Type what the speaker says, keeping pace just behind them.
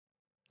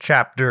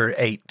Chapter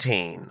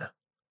 18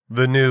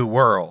 The New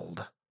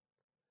World.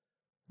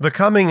 The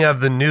coming of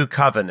the New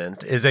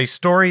Covenant is a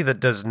story that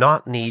does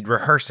not need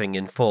rehearsing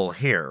in full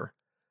here.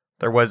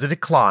 There was a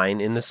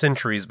decline in the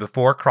centuries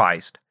before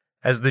Christ,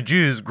 as the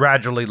Jews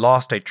gradually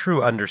lost a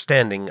true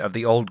understanding of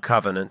the Old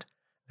Covenant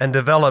and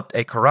developed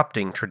a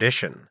corrupting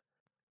tradition.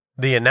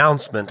 The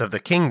announcement of the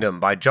kingdom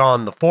by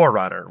John the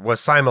Forerunner was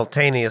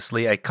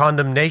simultaneously a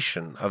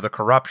condemnation of the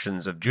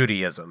corruptions of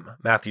Judaism,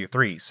 Matthew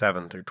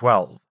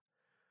 3:7-12.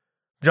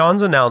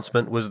 John's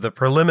announcement was the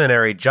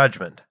preliminary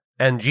judgment,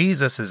 and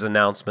Jesus'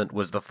 announcement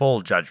was the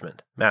full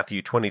judgment,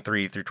 Matthew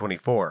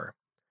 23-24.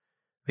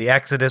 The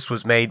Exodus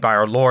was made by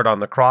our Lord on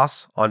the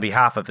cross on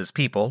behalf of his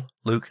people,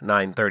 Luke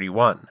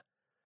 9:31.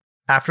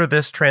 After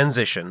this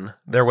transition,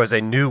 there was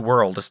a new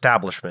world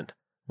establishment,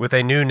 with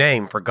a new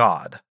name for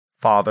God,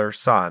 Father,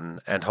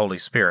 Son, and Holy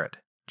Spirit,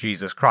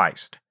 Jesus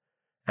Christ,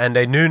 and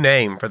a new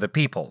name for the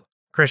people,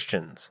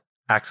 Christians,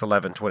 Acts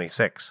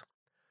 11:26.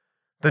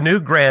 The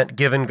new grant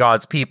given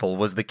God's people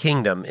was the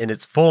kingdom in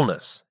its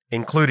fullness,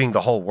 including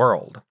the whole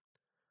world.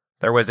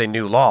 There was a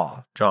new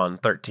law, John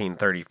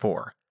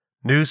 13:34,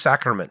 new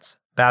sacraments,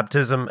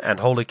 baptism and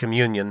Holy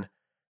Communion,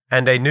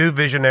 and a new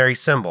visionary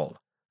symbol,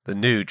 the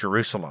New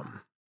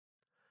Jerusalem.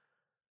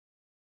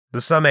 The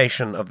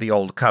summation of the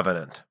Old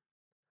Covenant.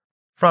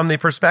 From the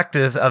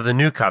perspective of the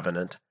New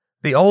Covenant,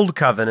 the Old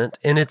Covenant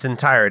in its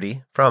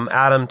entirety, from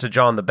Adam to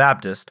John the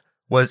Baptist,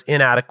 was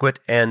inadequate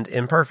and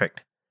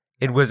imperfect.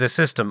 It was a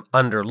system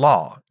under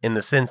law, in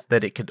the sense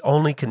that it could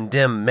only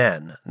condemn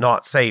men,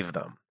 not save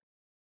them.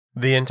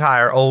 The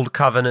entire Old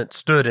Covenant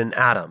stood in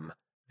Adam,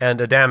 and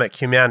Adamic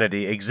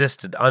humanity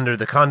existed under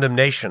the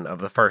condemnation of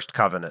the First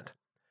Covenant.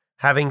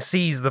 Having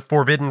seized the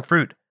forbidden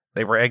fruit,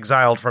 they were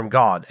exiled from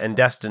God and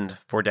destined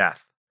for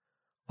death.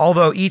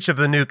 Although each of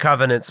the new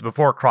covenants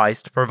before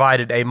Christ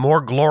provided a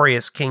more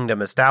glorious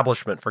kingdom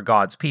establishment for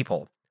God's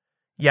people,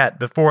 yet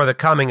before the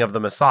coming of the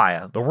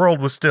Messiah, the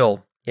world was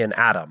still in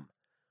Adam.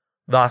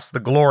 Thus, the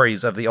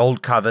glories of the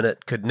Old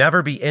Covenant could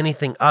never be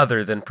anything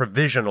other than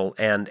provisional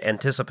and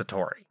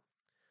anticipatory.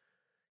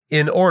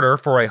 In order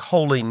for a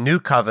holy new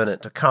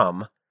covenant to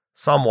come,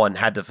 someone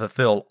had to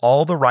fulfill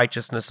all the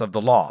righteousness of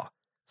the law,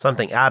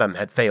 something Adam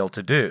had failed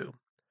to do.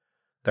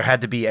 There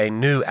had to be a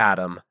new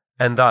Adam,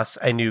 and thus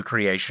a new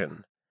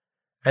creation.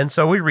 And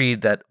so we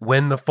read that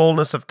when the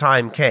fullness of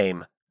time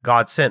came,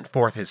 God sent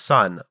forth his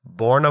Son,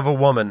 born of a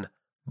woman,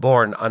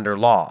 born under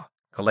law,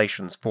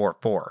 Galatians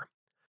 4:4.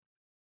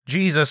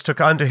 Jesus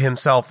took unto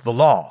himself the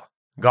law,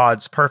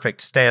 God's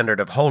perfect standard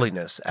of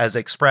holiness as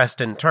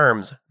expressed in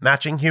terms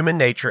matching human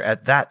nature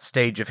at that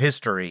stage of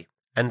history,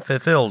 and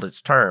fulfilled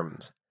its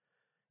terms.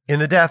 In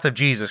the death of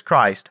Jesus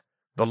Christ,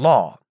 the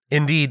law,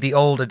 indeed the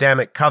old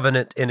Adamic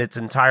covenant in its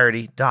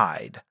entirety,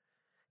 died.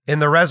 In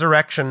the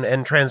resurrection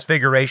and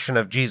transfiguration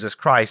of Jesus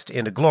Christ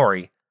into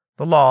glory,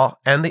 the law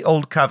and the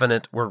old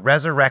covenant were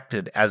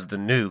resurrected as the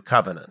new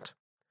covenant.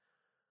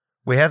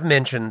 We have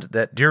mentioned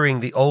that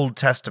during the Old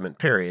Testament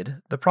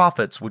period, the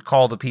prophets would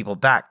call the people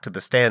back to the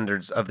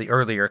standards of the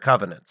earlier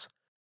covenants.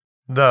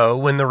 Though,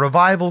 when the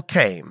revival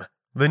came,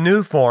 the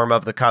new form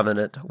of the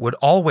covenant would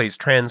always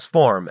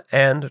transform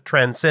and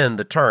transcend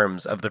the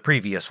terms of the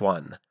previous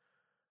one.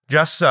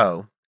 Just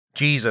so,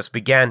 Jesus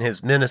began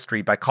his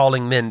ministry by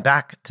calling men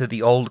back to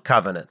the Old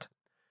Covenant.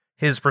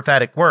 His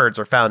prophetic words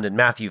are found in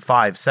Matthew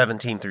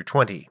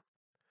 5:17-20.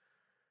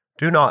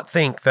 Do not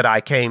think that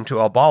I came to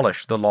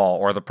abolish the law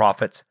or the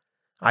prophets.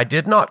 I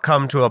did not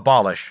come to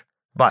abolish,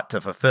 but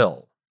to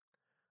fulfill.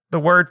 The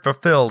word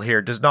fulfill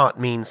here does not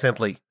mean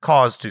simply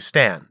cause to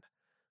stand,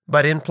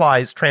 but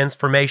implies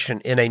transformation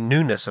in a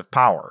newness of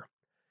power.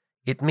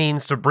 It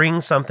means to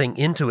bring something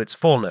into its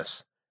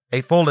fullness,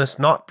 a fullness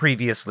not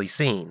previously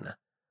seen.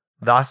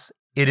 Thus,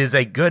 it is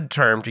a good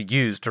term to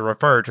use to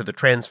refer to the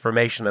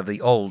transformation of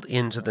the old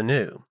into the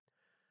new.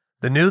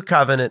 The new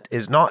covenant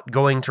is not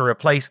going to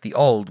replace the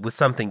old with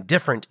something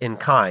different in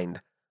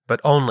kind,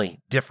 but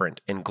only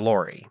different in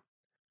glory.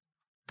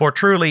 For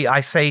truly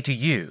I say to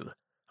you,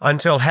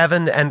 until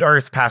heaven and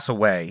earth pass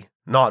away,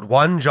 not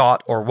one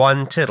jot or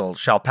one tittle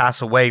shall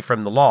pass away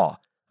from the law,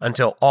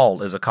 until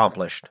all is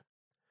accomplished.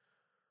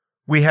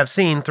 We have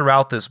seen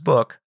throughout this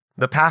book,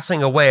 the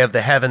passing away of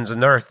the heavens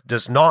and earth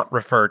does not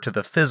refer to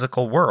the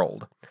physical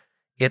world.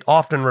 It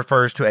often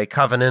refers to a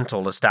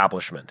covenantal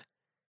establishment.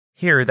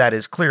 Here that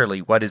is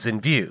clearly what is in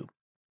view.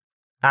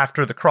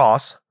 After the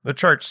cross, the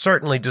church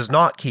certainly does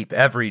not keep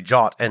every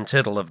jot and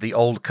tittle of the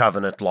old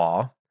covenant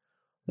law.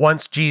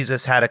 Once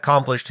Jesus had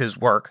accomplished his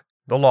work,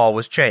 the law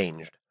was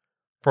changed.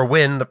 For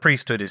when the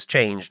priesthood is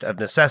changed, of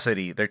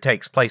necessity there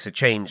takes place a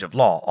change of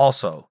law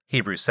also,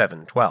 Hebrews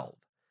 7:12.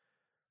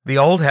 The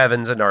old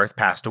heavens and earth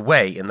passed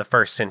away in the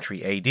 1st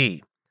century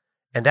A.D.,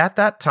 and at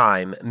that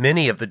time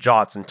many of the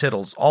jots and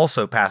tittles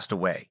also passed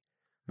away,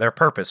 their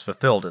purpose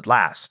fulfilled at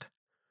last.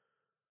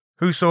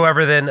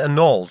 Whosoever then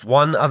annuls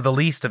one of the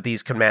least of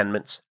these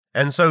commandments,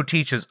 and so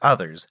teaches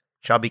others,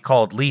 shall be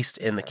called least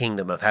in the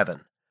kingdom of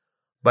heaven.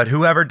 But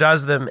whoever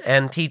does them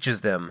and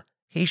teaches them,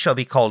 he shall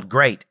be called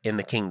great in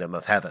the kingdom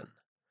of heaven.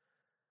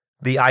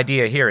 The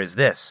idea here is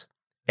this: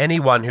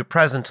 anyone who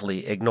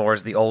presently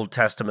ignores the Old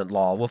Testament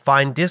law will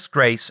find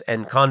disgrace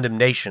and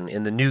condemnation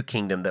in the new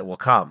kingdom that will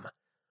come.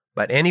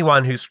 But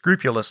anyone who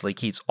scrupulously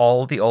keeps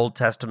all the Old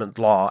Testament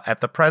law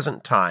at the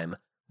present time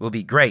will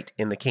be great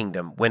in the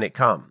kingdom when it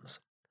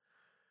comes.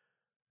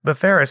 The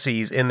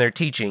Pharisees in their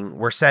teaching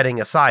were setting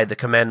aside the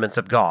commandments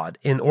of God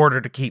in order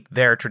to keep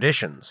their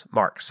traditions,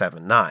 Mark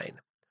 7:9.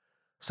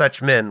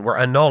 Such men were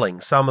annulling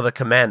some of the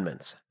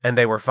commandments, and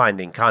they were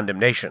finding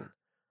condemnation.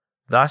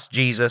 Thus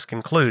Jesus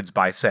concludes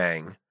by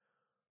saying,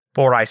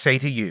 "For I say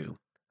to you,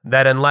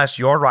 that unless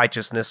your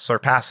righteousness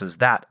surpasses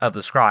that of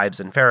the scribes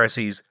and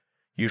Pharisees,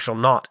 you shall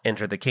not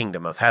enter the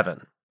kingdom of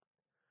heaven."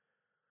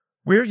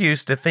 We're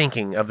used to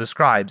thinking of the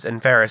scribes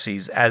and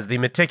Pharisees as the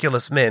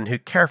meticulous men who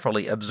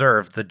carefully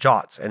observed the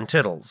jots and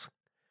tittles.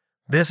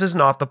 This is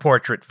not the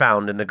portrait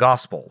found in the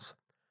Gospels.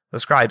 The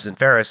scribes and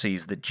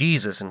Pharisees that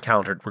Jesus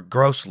encountered were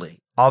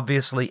grossly,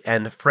 obviously,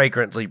 and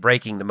flagrantly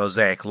breaking the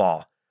Mosaic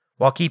law,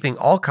 while keeping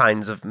all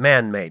kinds of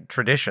man-made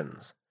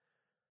traditions.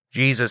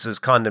 Jesus'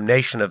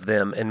 condemnation of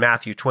them in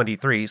Matthew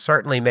 23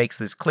 certainly makes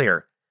this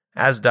clear,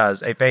 as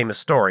does a famous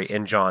story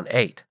in John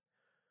 8.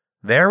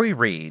 There we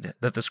read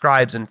that the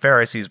scribes and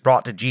Pharisees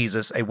brought to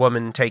Jesus a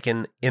woman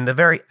taken in the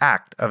very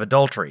act of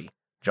adultery,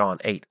 John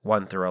 8,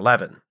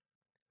 1-11.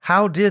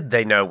 How did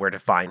they know where to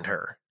find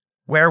her?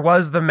 Where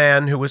was the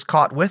man who was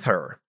caught with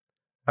her?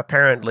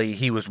 Apparently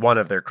he was one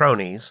of their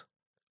cronies.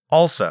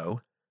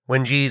 Also,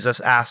 when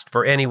Jesus asked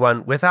for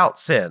anyone without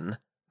sin,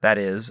 that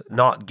is,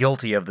 not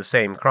guilty of the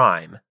same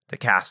crime, to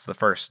cast the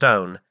first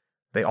stone,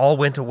 they all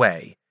went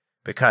away,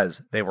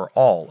 because they were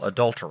all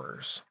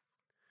adulterers.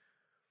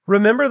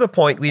 Remember the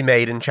point we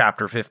made in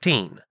chapter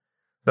 15.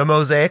 The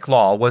Mosaic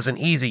law was an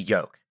easy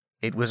yoke.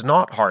 It was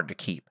not hard to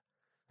keep.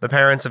 The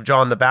parents of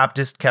John the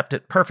Baptist kept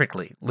it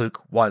perfectly,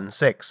 Luke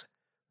 1:6.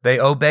 They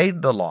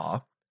obeyed the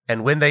law,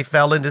 and when they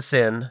fell into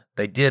sin,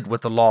 they did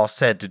what the law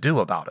said to do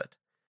about it.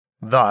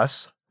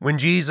 Thus, when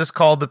Jesus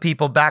called the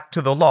people back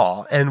to the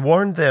law and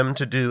warned them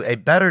to do a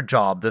better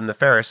job than the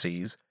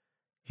Pharisees,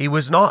 he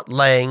was not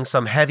laying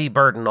some heavy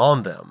burden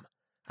on them.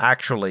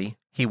 Actually,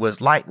 he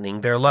was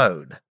lightening their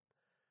load.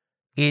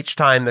 Each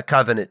time the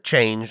covenant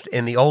changed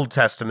in the Old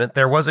Testament,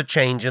 there was a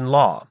change in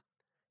law.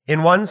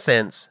 In one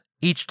sense,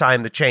 each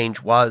time the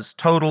change was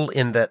total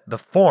in that the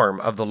form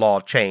of the law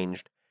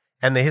changed,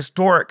 and the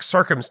historic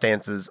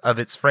circumstances of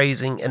its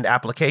phrasing and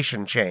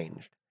application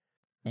changed.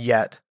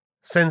 Yet,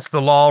 since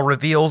the law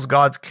reveals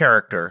God's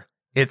character,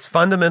 its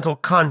fundamental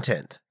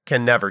content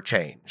can never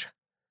change.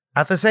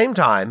 At the same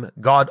time,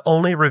 God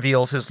only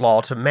reveals his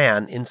law to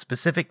man in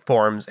specific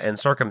forms and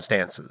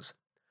circumstances.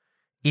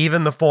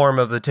 Even the form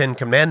of the Ten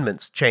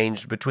Commandments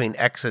changed between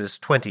Exodus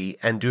 20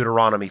 and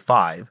Deuteronomy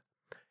 5.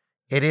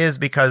 It is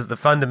because the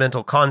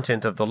fundamental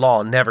content of the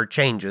law never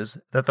changes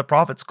that the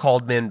prophets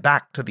called men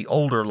back to the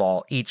older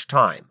law each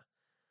time.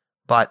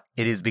 But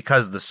it is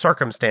because the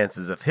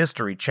circumstances of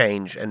history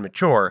change and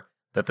mature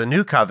that the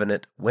new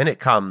covenant, when it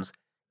comes,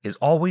 is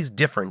always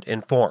different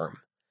in form.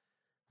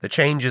 The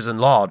changes in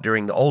law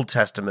during the Old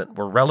Testament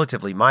were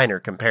relatively minor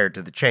compared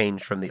to the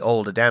change from the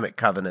old Adamic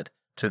covenant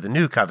to the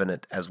new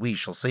covenant, as we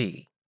shall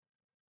see.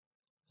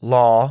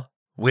 Law,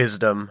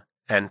 wisdom,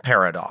 and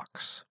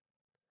paradox.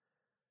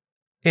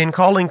 In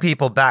calling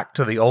people back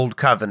to the Old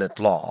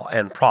Covenant law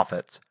and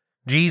prophets,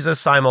 Jesus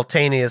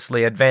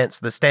simultaneously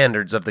advanced the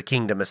standards of the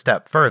kingdom a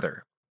step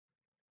further.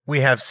 We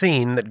have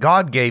seen that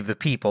God gave the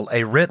people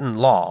a written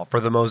law for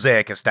the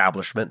Mosaic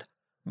establishment,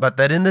 but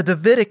that in the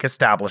Davidic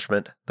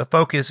establishment, the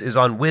focus is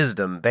on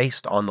wisdom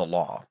based on the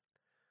law.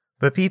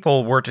 The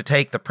people were to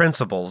take the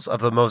principles of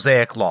the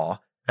Mosaic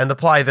law and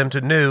apply them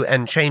to new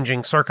and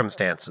changing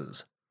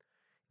circumstances.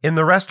 In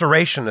the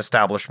Restoration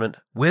establishment,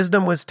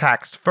 wisdom was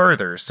taxed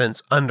further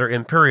since under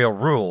imperial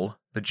rule,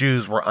 the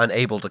Jews were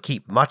unable to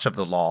keep much of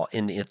the law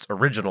in its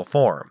original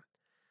form.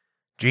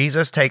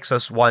 Jesus takes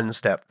us one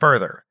step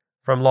further,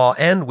 from law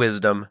and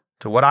wisdom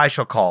to what I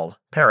shall call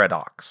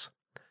paradox.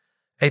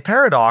 A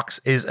paradox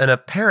is an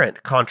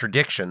apparent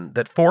contradiction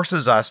that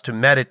forces us to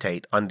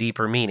meditate on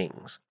deeper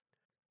meanings.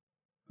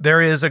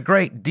 There is a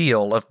great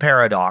deal of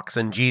paradox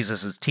in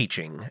Jesus'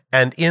 teaching,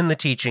 and in the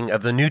teaching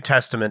of the New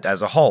Testament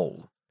as a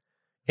whole.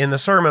 In the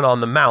Sermon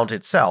on the Mount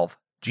itself,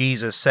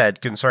 Jesus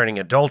said concerning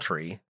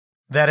adultery,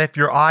 that if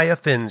your eye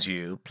offends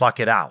you, pluck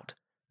it out,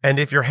 and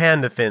if your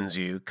hand offends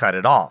you, cut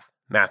it off.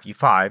 Matthew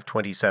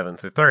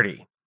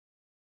 5:27-30.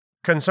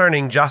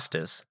 Concerning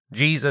justice,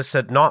 Jesus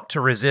said not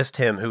to resist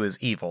him who is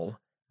evil,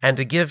 and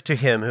to give to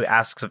him who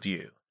asks of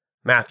you.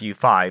 Matthew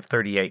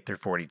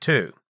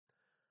 5:38-42.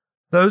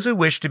 Those who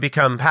wish to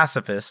become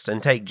pacifists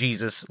and take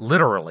Jesus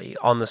literally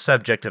on the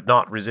subject of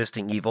not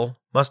resisting evil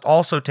must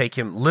also take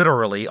him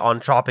literally on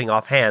chopping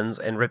off hands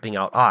and ripping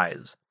out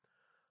eyes.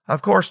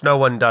 Of course, no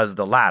one does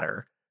the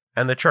latter,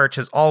 and the Church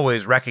has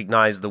always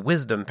recognized the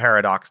wisdom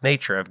paradox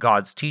nature of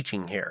God's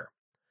teaching here.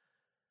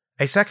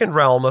 A second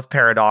realm of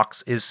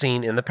paradox is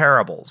seen in the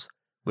parables,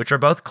 which are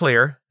both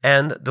clear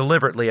and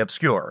deliberately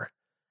obscure.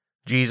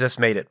 Jesus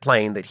made it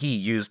plain that he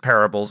used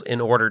parables in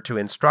order to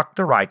instruct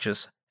the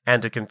righteous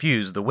and to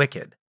confuse the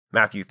wicked.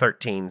 Matthew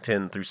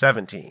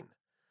 13:10-17.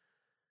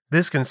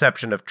 This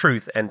conception of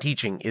truth and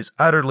teaching is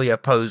utterly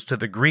opposed to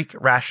the Greek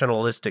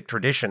rationalistic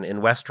tradition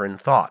in Western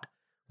thought,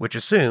 which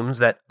assumes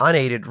that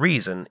unaided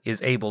reason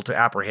is able to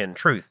apprehend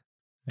truth.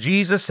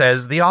 Jesus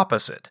says the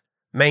opposite,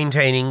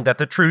 maintaining that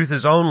the truth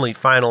is only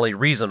finally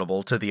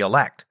reasonable to the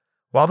elect,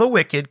 while the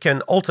wicked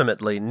can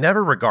ultimately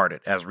never regard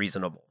it as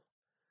reasonable.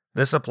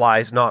 This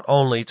applies not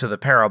only to the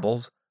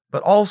parables,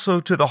 but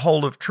also to the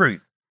whole of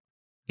truth.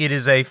 It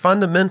is a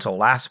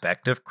fundamental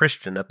aspect of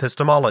Christian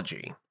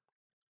epistemology.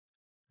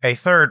 A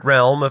third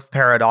realm of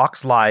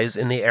paradox lies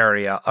in the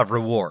area of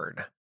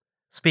reward.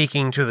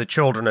 Speaking to the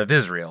children of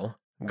Israel,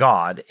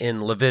 God,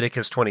 in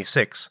Leviticus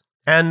 26,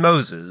 and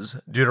Moses,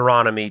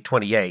 Deuteronomy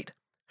 28,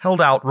 held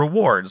out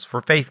rewards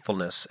for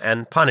faithfulness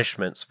and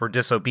punishments for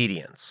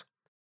disobedience.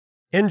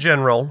 In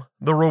general,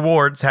 the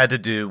rewards had to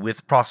do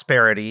with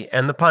prosperity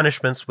and the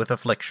punishments with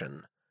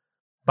affliction.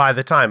 By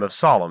the time of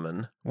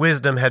Solomon,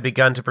 wisdom had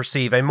begun to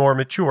perceive a more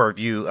mature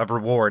view of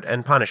reward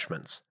and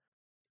punishments.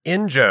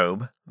 In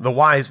Job, the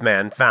wise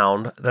man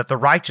found that the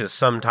righteous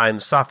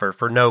sometimes suffer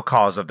for no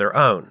cause of their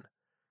own.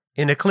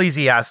 In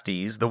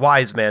Ecclesiastes, the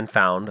wise man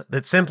found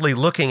that simply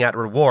looking at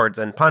rewards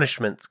and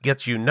punishments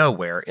gets you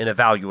nowhere in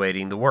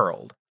evaluating the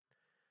world.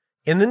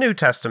 In the New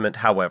Testament,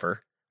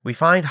 however, we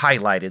find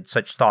highlighted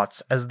such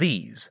thoughts as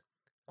these.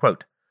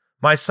 Quote,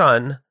 "My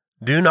son,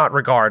 do not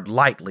regard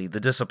lightly the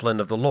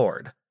discipline of the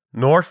Lord,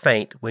 nor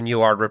faint when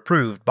you are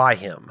reproved by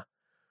him.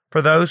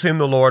 For those whom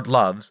the Lord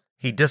loves,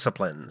 he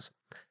disciplines,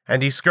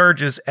 and he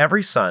scourges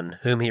every son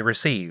whom he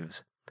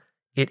receives.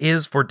 It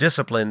is for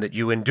discipline that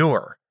you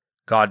endure.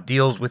 God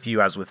deals with you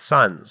as with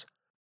sons.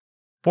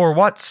 For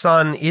what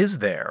son is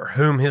there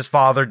whom his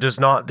father does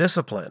not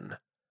discipline?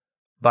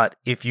 But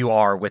if you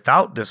are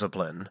without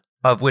discipline,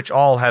 of which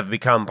all have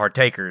become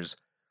partakers,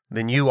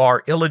 then you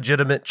are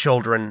illegitimate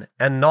children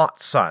and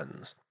not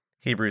sons."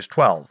 Hebrews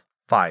 12,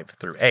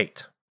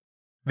 5-8.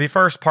 The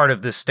first part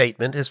of this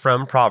statement is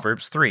from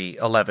Proverbs 3,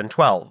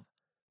 11-12.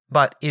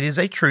 But it is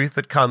a truth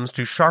that comes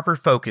to sharper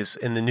focus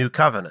in the New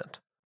Covenant.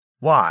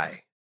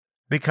 Why?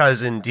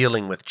 Because in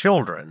dealing with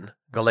children,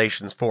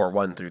 Galatians 4,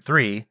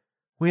 1-3,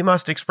 we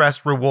must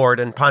express reward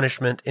and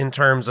punishment in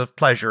terms of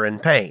pleasure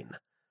and pain.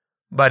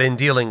 But in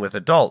dealing with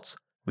adults,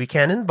 we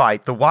can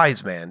invite the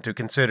wise man to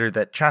consider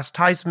that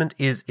chastisement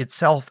is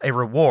itself a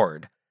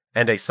reward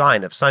and a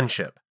sign of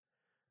sonship.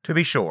 To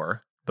be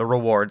sure, the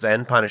rewards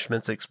and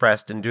punishments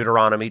expressed in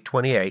Deuteronomy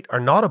 28 are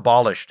not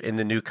abolished in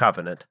the New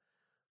Covenant,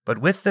 but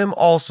with them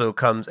also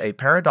comes a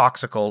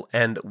paradoxical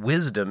and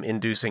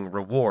wisdom-inducing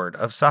reward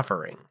of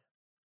suffering.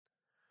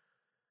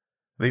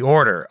 The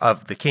order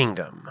of the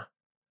kingdom.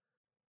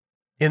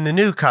 In the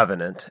New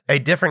Covenant, a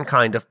different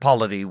kind of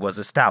polity was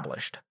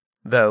established,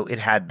 though it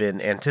had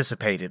been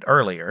anticipated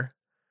earlier.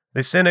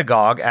 The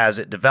synagogue, as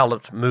it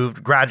developed,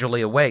 moved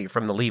gradually away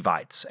from the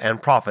Levites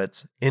and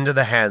prophets into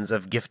the hands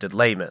of gifted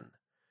laymen.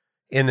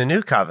 In the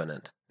New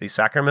Covenant, the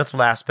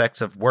sacramental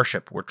aspects of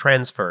worship were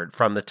transferred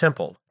from the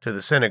temple to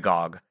the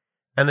synagogue,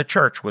 and the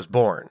church was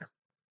born.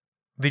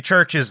 The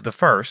church is the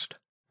first,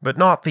 but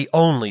not the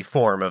only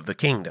form of the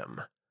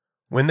kingdom.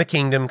 When the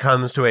kingdom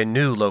comes to a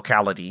new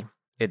locality,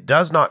 it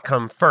does not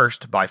come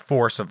first by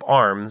force of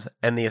arms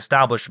and the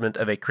establishment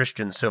of a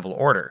Christian civil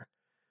order.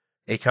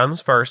 It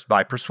comes first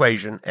by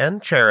persuasion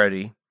and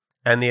charity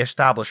and the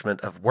establishment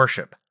of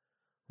worship.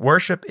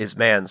 Worship is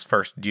man's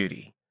first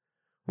duty.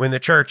 When the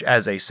church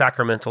as a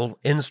sacramental,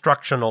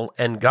 instructional,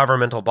 and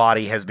governmental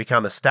body has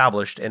become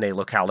established in a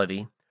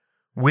locality,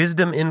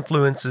 wisdom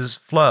influences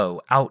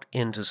flow out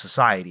into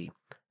society,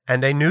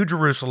 and a new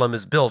Jerusalem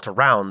is built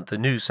around the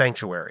new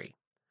sanctuary.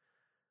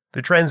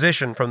 The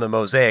transition from the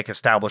Mosaic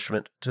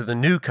establishment to the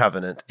New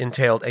Covenant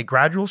entailed a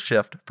gradual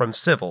shift from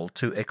civil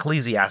to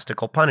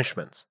ecclesiastical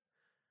punishments.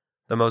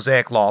 The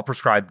Mosaic law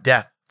prescribed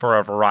death for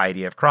a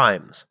variety of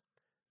crimes.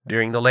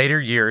 During the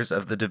later years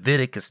of the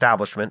Davidic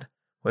establishment,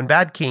 when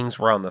bad kings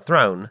were on the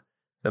throne,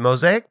 the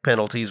Mosaic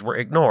penalties were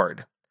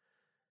ignored.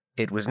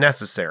 It was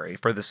necessary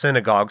for the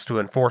synagogues to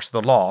enforce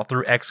the law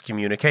through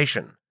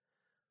excommunication.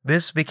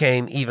 This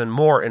became even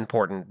more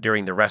important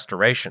during the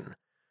Restoration,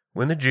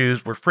 when the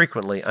Jews were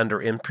frequently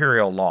under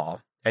imperial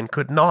law and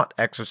could not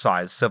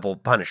exercise civil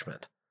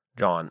punishment.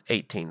 John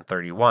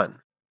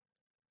 18:31.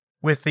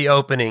 With the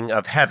opening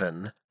of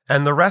heaven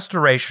and the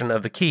restoration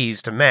of the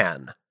keys to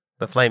man,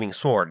 the flaming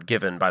sword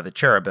given by the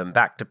cherubim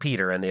back to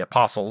Peter and the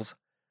apostles,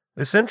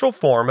 the central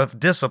form of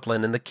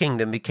discipline in the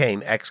kingdom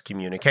became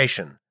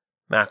excommunication.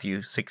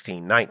 Matthew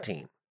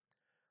 16:19.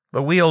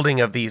 The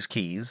wielding of these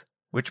keys,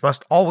 which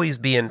must always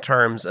be in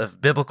terms of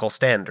biblical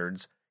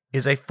standards,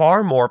 is a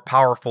far more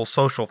powerful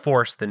social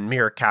force than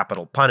mere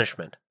capital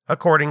punishment,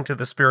 according to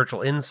the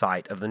spiritual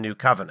insight of the New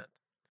Covenant.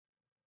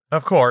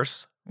 Of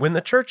course, when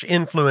the church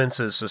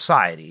influences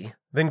society,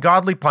 then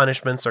godly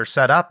punishments are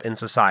set up in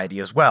society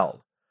as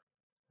well.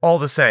 All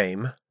the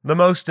same, the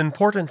most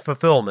important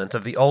fulfillment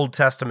of the Old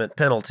Testament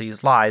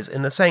penalties lies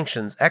in the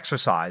sanctions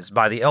exercised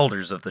by the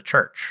elders of the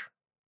church.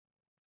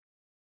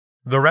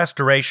 The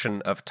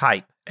restoration of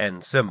type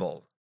and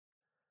symbol.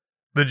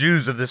 The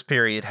Jews of this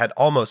period had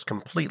almost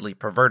completely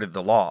perverted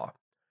the law.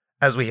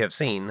 As we have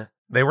seen,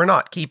 they were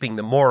not keeping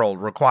the moral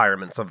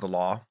requirements of the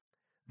law.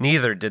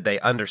 Neither did they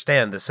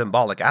understand the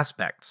symbolic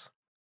aspects.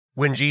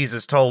 When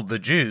Jesus told the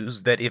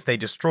Jews that if they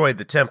destroyed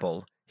the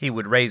temple, he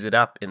would raise it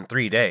up in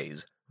 3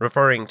 days,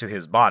 referring to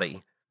his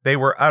body, they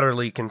were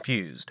utterly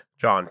confused.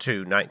 John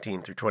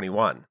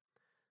 2:19-21.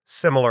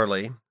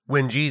 Similarly,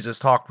 when Jesus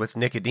talked with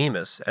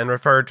Nicodemus and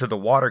referred to the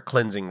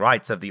water-cleansing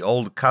rites of the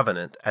Old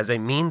Covenant as a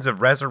means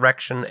of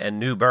resurrection and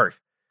new birth,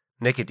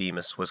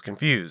 Nicodemus was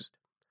confused.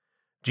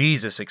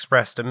 Jesus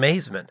expressed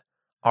amazement.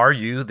 "Are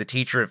you the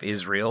teacher of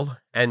Israel,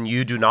 and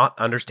you do not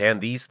understand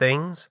these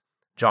things?"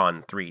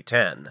 John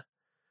 3:10.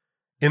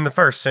 In the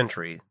first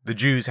century, the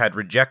Jews had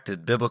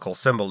rejected biblical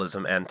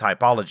symbolism and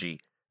typology,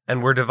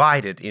 and were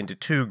divided into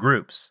 2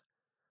 groups.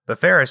 The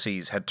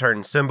Pharisees had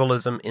turned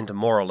symbolism into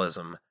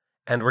moralism,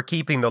 and were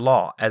keeping the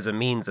law as a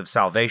means of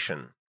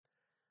salvation.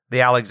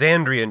 The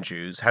Alexandrian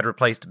Jews had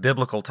replaced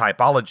biblical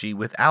typology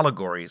with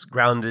allegories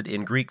grounded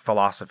in Greek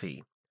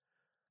philosophy.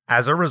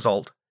 As a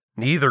result,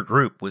 neither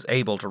group was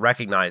able to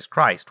recognize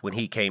Christ when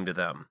he came to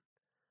them.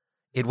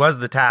 It was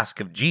the task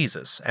of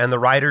Jesus and the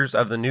writers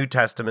of the New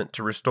Testament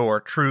to restore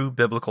true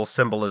biblical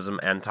symbolism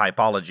and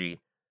typology,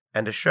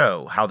 and to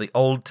show how the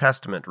Old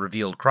Testament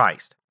revealed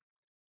Christ.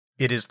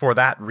 It is for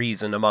that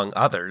reason, among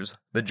others,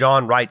 that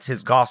John writes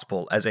his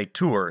Gospel as a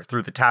tour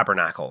through the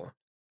tabernacle,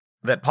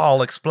 that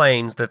Paul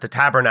explains that the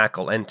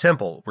tabernacle and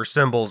temple were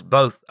symbols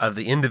both of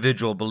the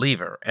individual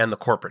believer and the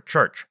corporate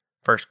church,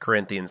 1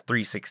 Corinthians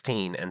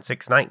 3:16 and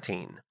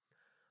 6:19,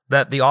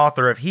 that the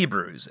author of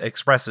Hebrews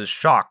expresses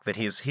shock that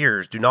his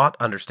hearers do not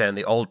understand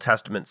the Old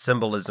Testament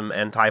symbolism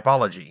and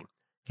typology,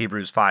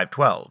 Hebrews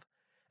 5:12,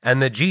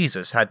 and that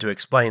Jesus had to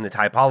explain the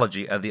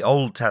typology of the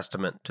Old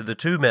Testament to the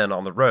 2 men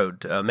on the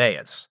road to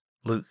Emmaus,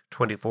 Luke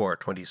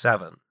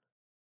 24:27.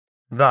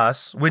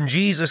 Thus, when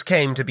Jesus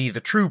came to be the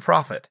true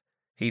prophet,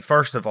 he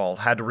first of all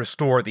had to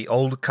restore the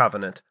Old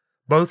Covenant,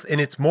 both in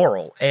its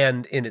moral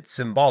and in its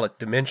symbolic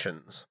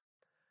dimensions.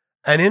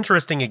 An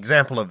interesting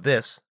example of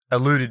this,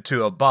 alluded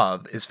to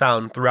above, is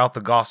found throughout the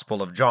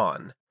Gospel of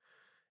John.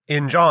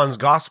 In John's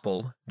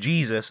Gospel,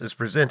 Jesus is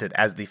presented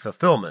as the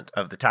fulfillment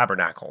of the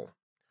tabernacle.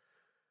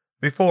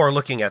 Before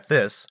looking at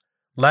this,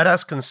 let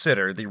us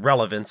consider the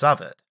relevance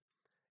of it.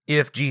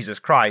 If Jesus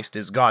Christ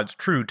is God's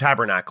true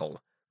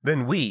tabernacle,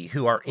 then we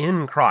who are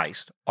in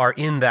Christ are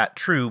in that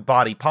true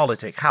body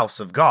politic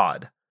house of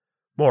God.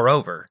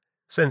 Moreover,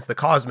 since the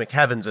cosmic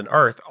heavens and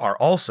earth are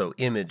also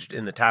imaged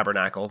in the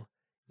tabernacle,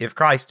 if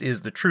Christ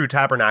is the true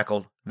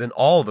tabernacle, then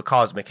all the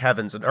cosmic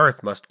heavens and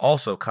earth must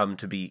also come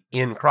to be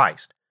in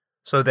Christ,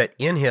 so that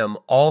in him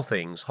all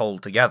things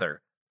hold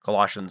together.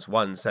 Colossians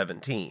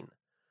 1:17.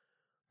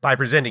 By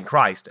presenting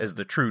Christ as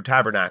the true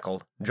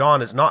tabernacle,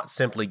 John is not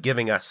simply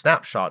giving us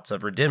snapshots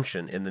of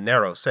redemption in the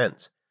narrow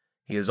sense.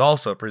 He is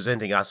also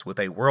presenting us with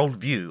a world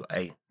view,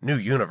 a new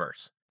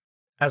universe.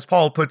 As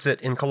Paul puts it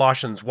in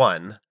Colossians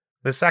 1,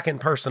 the second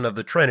person of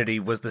the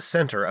Trinity was the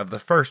center of the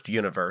first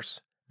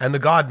universe, and the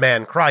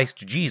God-man Christ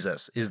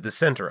Jesus is the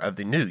center of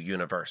the new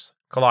universe.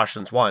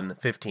 Colossians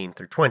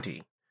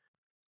 1:15-20.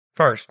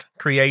 First,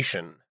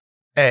 creation.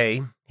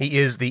 A. He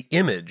is the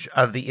image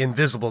of the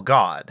invisible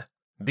God.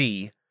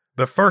 B.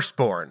 The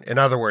firstborn, in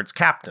other words,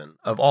 captain,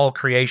 of all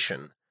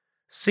creation.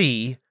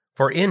 C.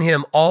 For in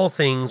him all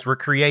things were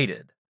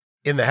created,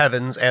 in the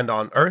heavens and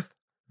on earth,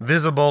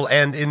 visible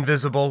and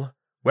invisible,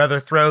 whether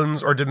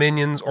thrones or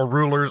dominions or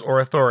rulers or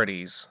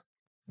authorities.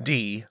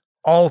 D.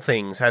 All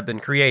things have been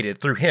created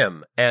through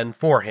him and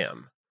for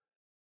him.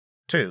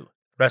 2.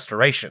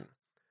 Restoration.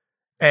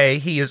 A.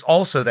 He is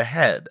also the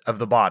head of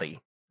the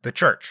body, the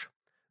church.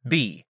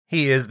 B.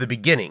 He is the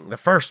beginning, the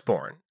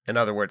firstborn, in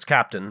other words,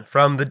 captain,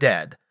 from the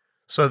dead,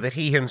 so that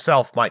he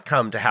himself might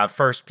come to have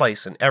first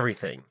place in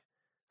everything.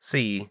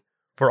 C.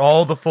 For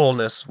all the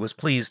fullness was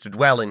pleased to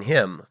dwell in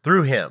him,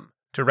 through him,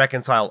 to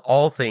reconcile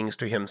all things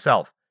to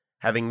himself,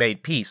 having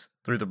made peace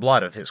through the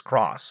blood of his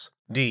cross.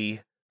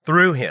 D.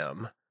 Through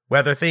him,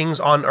 whether things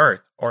on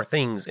earth or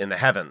things in the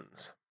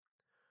heavens.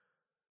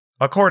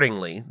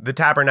 Accordingly, the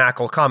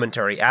tabernacle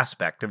commentary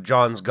aspect of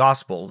John's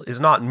Gospel is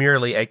not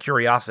merely a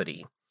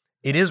curiosity.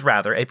 It is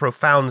rather a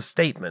profound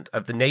statement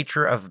of the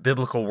nature of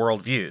biblical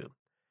worldview.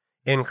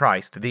 In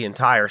Christ, the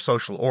entire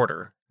social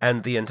order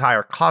and the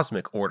entire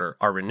cosmic order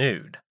are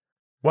renewed.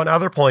 One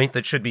other point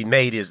that should be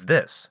made is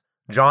this: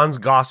 John's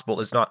Gospel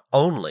is not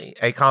only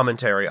a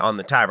commentary on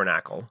the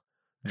tabernacle.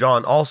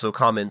 John also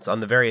comments on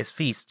the various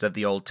feasts of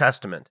the Old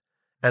Testament,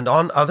 and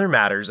on other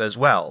matters as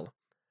well.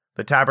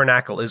 The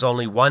tabernacle is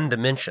only one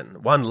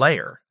dimension, one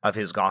layer of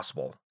his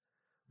Gospel.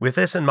 With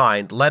this in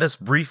mind, let us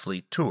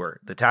briefly tour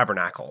the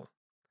tabernacle.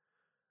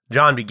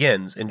 John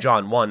begins in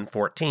John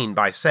 1:14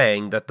 by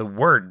saying that the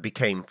Word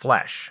became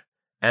flesh,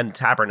 and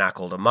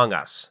tabernacled among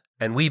us,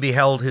 and we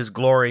beheld his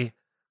glory,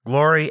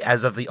 glory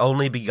as of the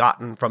only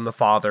begotten from the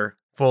Father,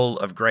 full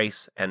of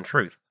grace and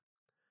truth.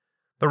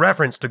 The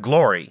reference to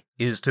glory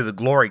is to the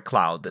glory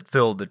cloud that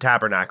filled the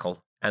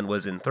tabernacle and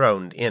was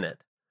enthroned in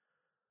it.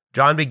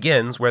 John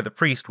begins where the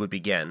priest would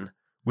begin,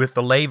 with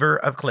the laver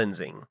of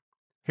cleansing.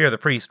 Here the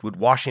priest would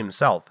wash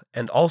himself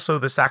and also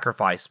the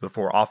sacrifice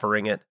before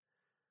offering it,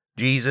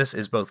 Jesus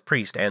is both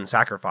priest and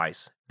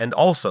sacrifice, and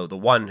also the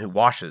one who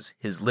washes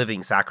his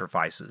living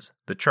sacrifices,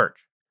 the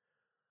church.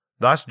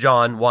 Thus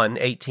John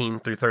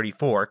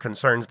 1:18-34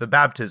 concerns the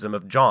baptism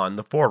of John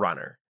the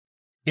forerunner.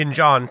 In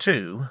John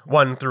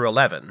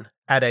 2:1-11,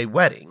 at a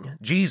wedding,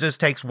 Jesus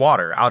takes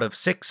water out of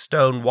 6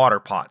 stone water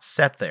pots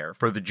set there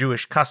for the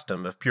Jewish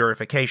custom of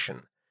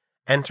purification,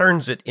 and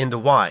turns it into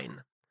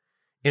wine.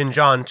 In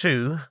John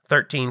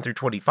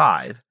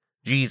 2:13-25,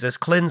 Jesus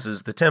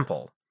cleanses the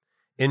temple.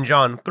 In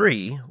John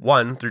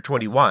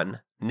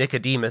 3:1-21,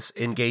 Nicodemus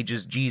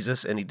engages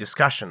Jesus in a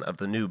discussion of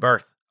the new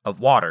birth, of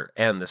water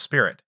and the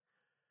Spirit.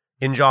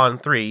 In John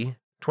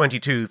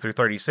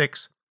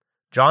 3:22-36,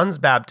 John's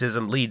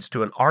baptism leads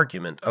to an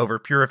argument over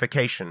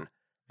purification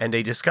and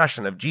a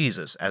discussion of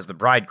Jesus as the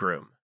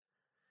bridegroom.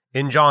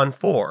 In John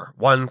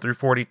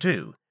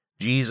 4:1-42,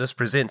 Jesus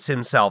presents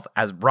himself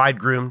as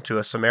bridegroom to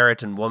a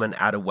Samaritan woman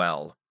at a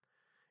well.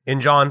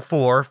 In John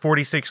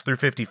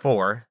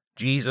 4:46-54,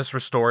 Jesus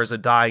restores a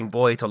dying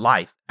boy to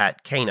life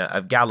at Cana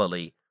of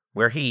Galilee,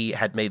 where he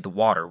had made the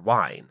water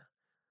wine.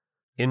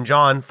 In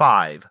John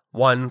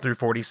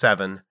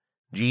 5:1-47,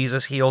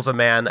 Jesus heals a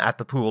man at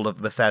the pool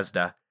of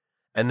Bethesda,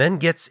 and then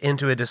gets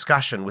into a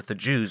discussion with the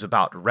Jews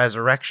about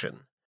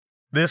resurrection.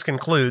 This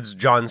concludes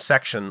John's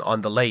section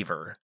on the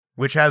laver,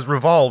 which has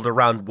revolved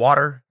around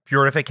water,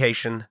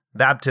 purification,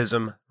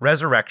 baptism,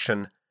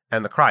 resurrection,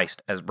 and the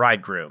Christ as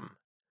bridegroom.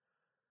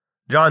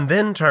 John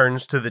then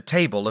turns to the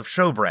table of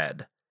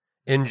showbread.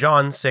 In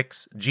John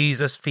 6,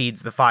 Jesus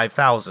feeds the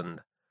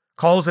 5,000,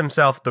 calls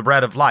himself the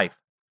bread of life,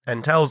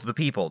 and tells the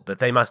people that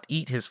they must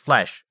eat his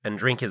flesh and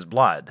drink his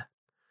blood.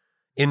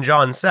 In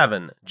John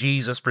 7,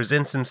 Jesus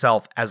presents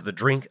himself as the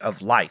drink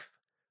of life,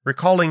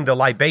 recalling the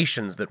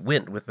libations that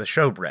went with the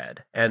showbread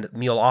and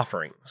meal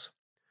offerings.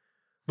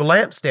 The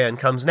lampstand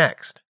comes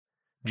next.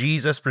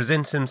 Jesus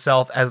presents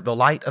himself as the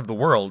light of the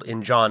world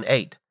in John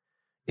 8.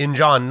 In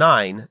John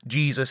 9,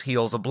 Jesus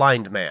heals a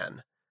blind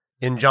man.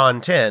 In John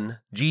 10,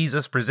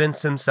 Jesus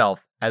presents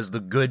himself as the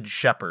Good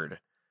Shepherd.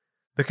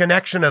 The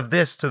connection of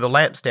this to the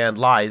lampstand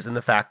lies in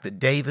the fact that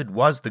David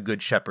was the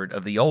Good Shepherd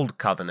of the Old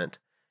Covenant,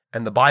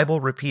 and the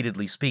Bible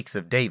repeatedly speaks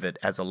of David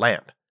as a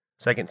lamp.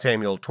 2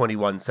 Samuel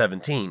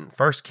 21:17,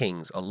 1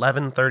 Kings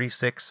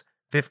 11:36,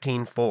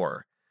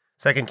 15:4,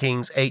 2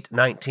 Kings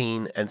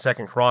 8:19, and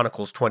 2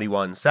 Chronicles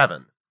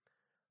 21:7.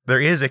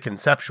 There is a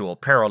conceptual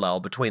parallel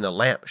between a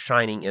lamp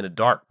shining in a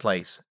dark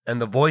place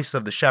and the voice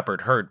of the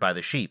shepherd heard by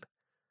the sheep.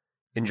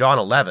 In John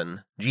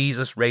 11,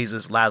 Jesus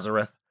raises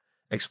Lazarus,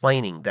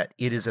 explaining that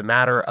it is a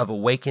matter of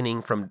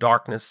awakening from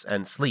darkness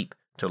and sleep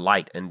to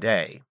light and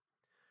day.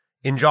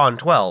 In John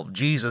 12,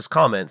 Jesus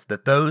comments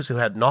that those who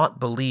had not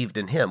believed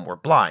in him were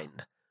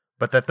blind,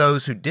 but that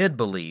those who did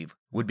believe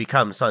would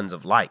become sons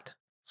of light.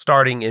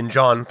 Starting in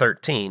John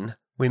 13,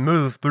 we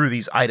move through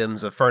these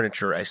items of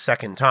furniture a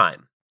second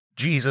time.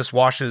 Jesus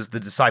washes the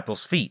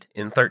disciples' feet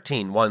in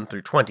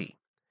 13:1-20.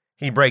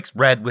 He breaks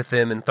bread with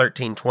them in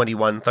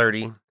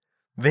 13:21-30.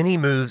 Then he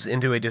moves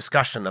into a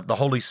discussion of the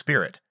Holy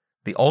Spirit,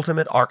 the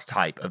ultimate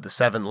archetype of the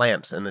 7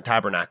 lamps in the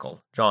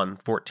tabernacle, John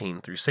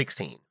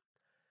 14-16.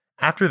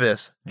 After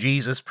this,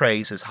 Jesus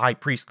prays his high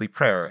priestly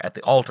prayer at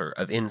the altar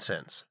of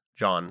incense,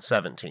 John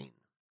 17.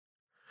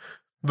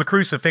 The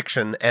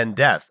crucifixion and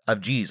death of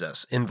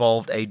Jesus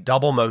involved a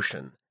double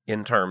motion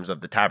in terms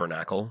of the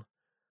tabernacle.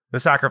 The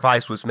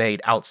sacrifice was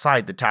made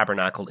outside the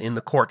tabernacle in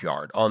the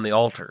courtyard on the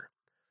altar.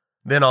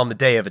 Then on the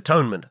Day of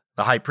Atonement,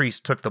 the high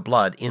priest took the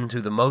blood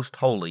into the Most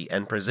Holy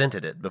and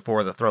presented it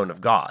before the throne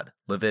of God,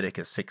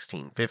 Leviticus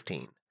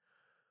 16:15.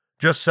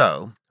 Just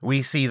so,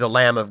 we see the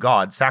Lamb of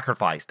God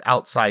sacrificed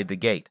outside the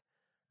gate,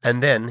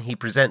 and then he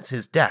presents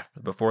his death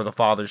before the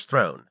Father's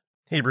throne,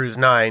 Hebrews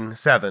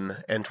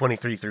 9:7 and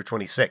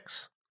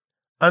 23-26.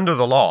 Under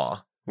the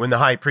law, when the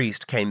high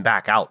priest came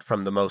back out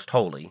from the Most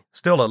Holy,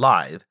 still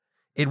alive,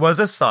 it was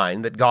a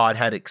sign that God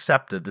had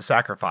accepted the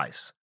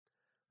sacrifice.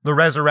 The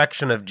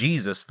resurrection of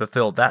Jesus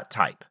fulfilled that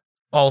type.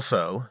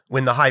 Also,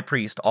 when the high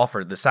priest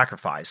offered the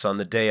sacrifice on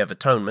the Day of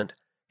Atonement,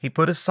 he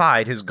put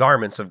aside his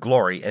garments of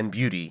glory and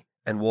beauty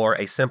and wore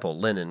a simple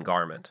linen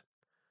garment.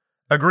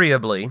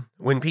 Agreeably,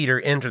 when Peter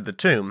entered the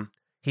tomb,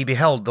 he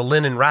beheld the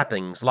linen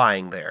wrappings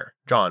lying there,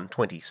 John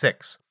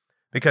 26,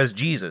 because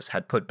Jesus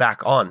had put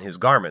back on his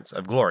garments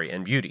of glory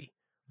and beauty,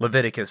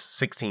 Leviticus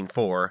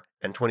 16:4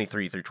 and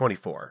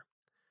 23-24.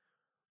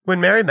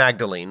 When Mary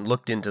Magdalene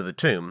looked into the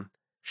tomb,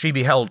 she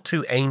beheld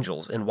 2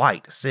 angels in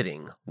white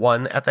sitting,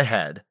 one at the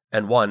head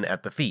and one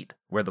at the feet,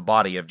 where the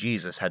body of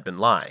Jesus had been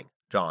lying,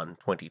 John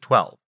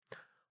 20:12.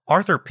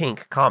 Arthur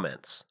Pink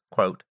comments,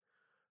 quote,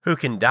 "Who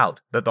can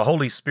doubt that the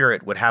Holy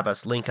Spirit would have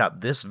us link up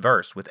this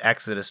verse with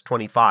Exodus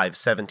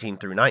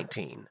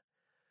 25:17-19?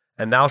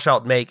 And thou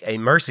shalt make a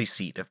mercy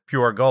seat of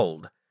pure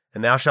gold,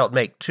 and thou shalt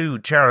make 2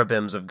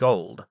 cherubims of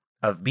gold,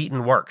 of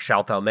beaten work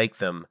shalt thou make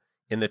them,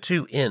 in the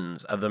 2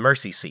 ends of the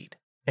mercy seat."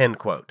 End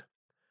quote.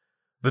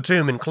 The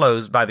tomb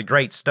enclosed by the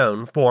great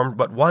stone formed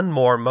but one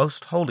more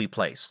most holy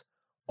place,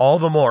 all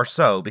the more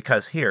so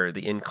because here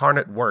the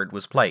incarnate Word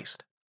was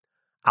placed.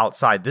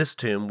 Outside this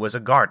tomb was a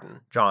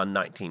garden, John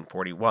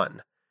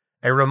 19:41,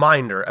 a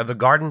reminder of the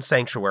garden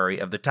sanctuary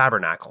of the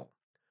tabernacle.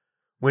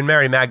 When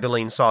Mary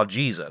Magdalene saw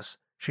Jesus,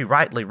 she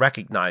rightly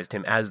recognized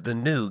him as the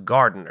new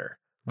gardener,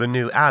 the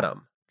new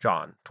Adam,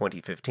 John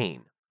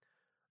 20:15.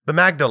 The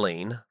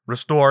Magdalene,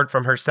 restored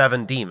from her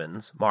 7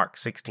 demons, Mark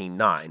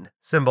 16:9,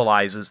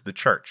 symbolizes the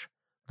church,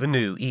 the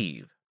new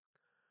Eve.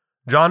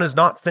 John is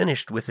not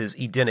finished with his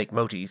Edenic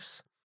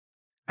motifs.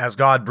 As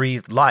God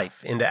breathed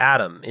life into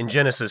Adam in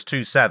Genesis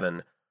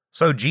 2:7,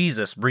 so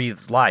Jesus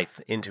breathes life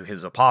into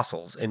his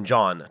apostles in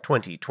John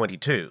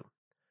 20:22.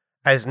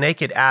 As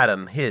naked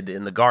Adam hid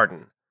in the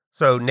garden,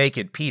 so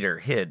naked Peter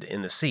hid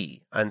in the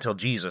sea until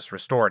Jesus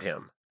restored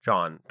him,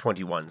 John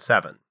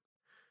 21:7.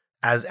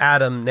 As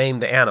Adam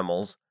named the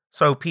animals,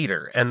 so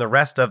Peter and the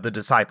rest of the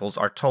disciples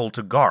are told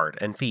to guard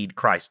and feed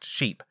Christ's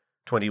sheep,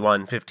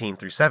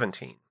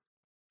 21:15-17.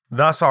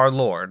 Thus our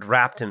Lord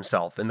wrapped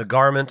himself in the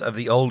garment of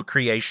the old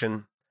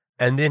creation,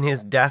 and in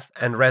his death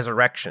and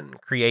resurrection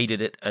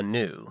created it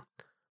anew.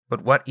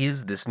 But what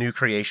is this new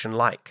creation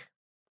like?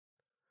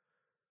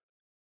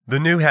 The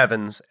new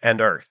heavens and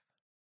earth.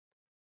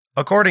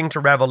 According to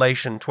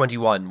Revelation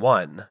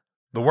 21:1,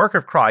 the work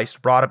of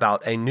Christ brought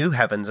about a new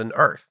heavens and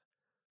earth,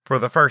 for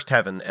the first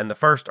heaven and the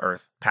first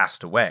earth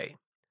passed away.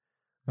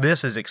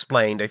 This is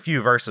explained a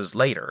few verses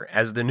later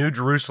as the New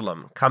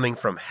Jerusalem coming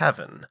from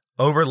heaven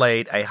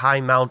overlaid a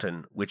high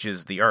mountain which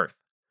is the earth.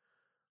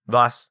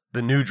 Thus,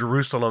 the New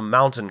Jerusalem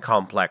mountain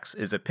complex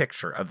is a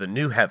picture of the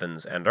new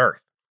heavens and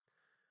earth.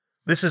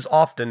 This is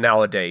often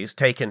nowadays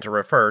taken to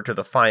refer to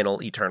the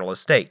final eternal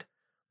estate,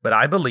 but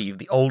I believe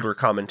the older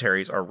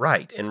commentaries are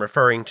right in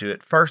referring to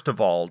it first of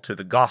all to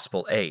the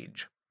gospel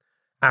age.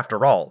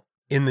 After all,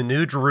 in the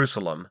New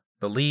Jerusalem,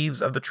 the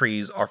leaves of the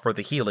trees are for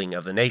the healing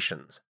of the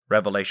nations,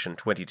 Revelation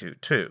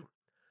 22:2,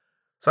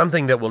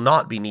 something that will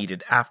not be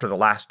needed after the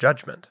Last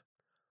Judgment.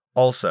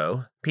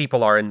 Also,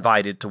 people are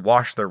invited to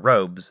wash their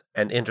robes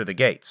and enter the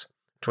gates,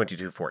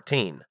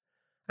 22:14,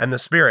 and the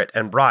Spirit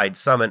and bride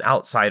summon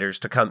outsiders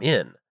to come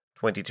in,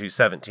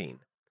 22:17.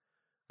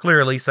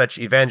 Clearly, such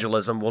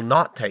evangelism will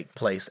not take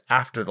place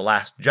after the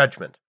Last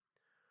Judgment.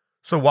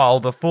 So while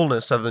the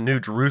fullness of the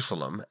New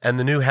Jerusalem and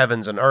the new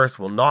heavens and earth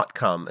will not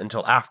come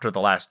until after the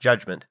Last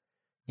Judgment,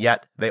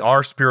 yet they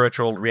are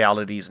spiritual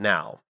realities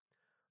now.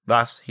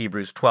 Thus,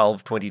 Hebrews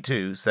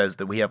 12:22 says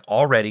that we have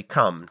already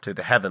come to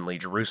the heavenly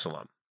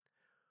Jerusalem.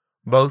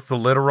 Both the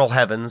literal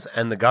heavens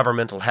and the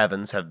governmental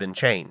heavens have been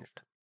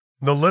changed.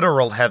 The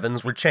literal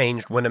heavens were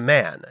changed when a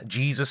man,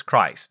 Jesus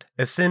Christ,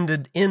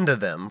 ascended into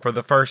them for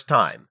the first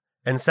time,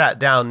 and sat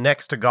down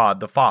next to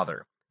God the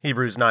Father,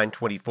 Hebrews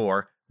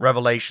 9:24,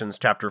 Revelations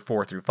chapter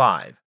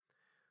 4-5.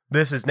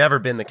 This has never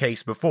been the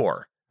case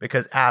before,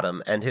 because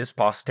Adam and his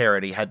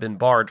posterity had been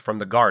barred from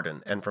the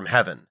garden and from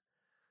heaven.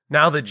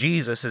 Now that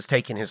Jesus has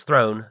taken his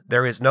throne,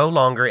 there is no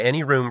longer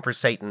any room for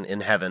Satan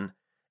in heaven,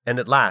 and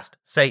at last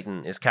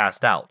Satan is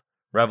cast out,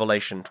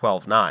 Revelation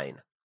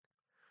 12:9.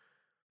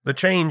 The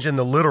change in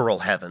the literal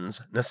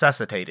heavens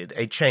necessitated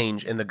a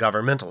change in the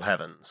governmental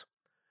heavens.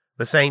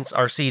 The saints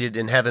are seated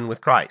in heaven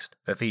with Christ,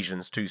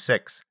 Ephesians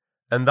 2:6,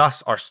 and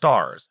thus are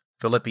stars,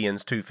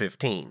 Philippians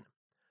 2:15.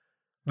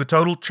 The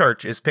total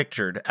church is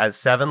pictured as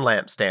 7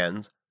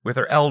 lampstands, with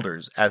her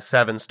elders as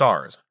 7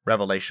 stars,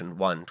 Revelation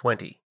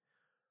 1:20.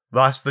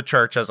 Thus the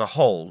church as a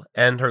whole,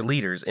 and her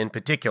leaders in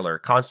particular,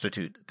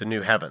 constitute the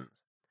new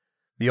heavens.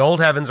 The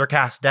old heavens are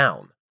cast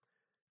down.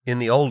 In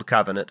the Old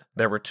Covenant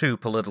there were 2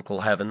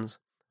 political heavens,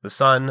 the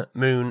sun,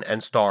 moon,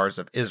 and stars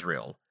of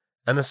Israel,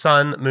 and the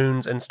sun,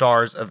 moons, and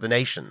stars of the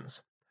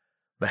nations.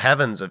 The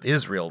heavens of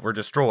Israel were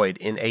destroyed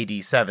in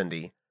AD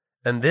 70,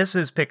 and this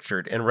is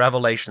pictured in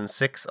Revelation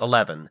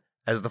 6:11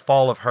 as the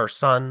fall of her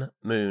sun,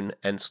 moon,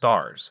 and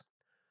stars.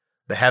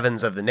 The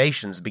heavens of the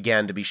nations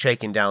began to be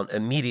shaken down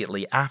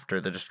immediately after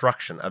the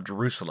destruction of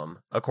Jerusalem,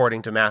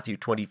 according to Matthew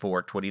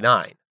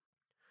 24:29.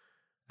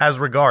 As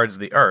regards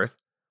the earth,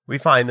 we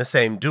find the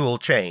same dual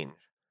change.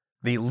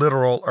 The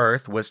literal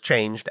earth was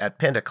changed at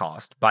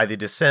Pentecost by the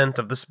descent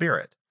of the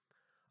Spirit.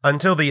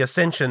 Until the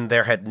ascension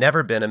there had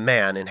never been a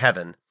man in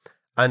heaven,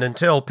 and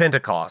until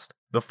Pentecost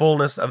the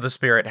fullness of the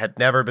Spirit had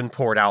never been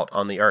poured out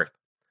on the earth.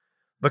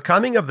 The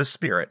coming of the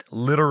Spirit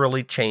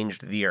literally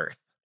changed the earth.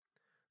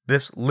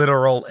 This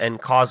literal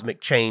and cosmic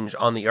change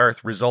on the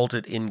earth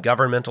resulted in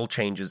governmental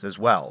changes as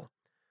well.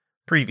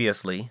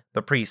 Previously,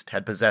 the priest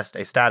had possessed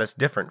a status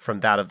different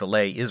from that of the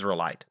lay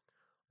Israelite.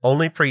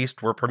 Only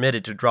priests were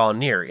permitted to draw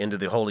near into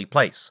the holy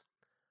place.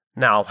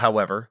 Now,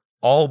 however,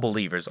 all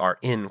believers are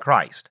in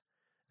Christ,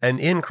 and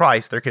in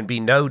Christ there can be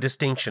no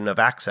distinction of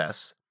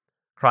access.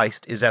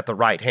 Christ is at the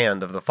right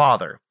hand of the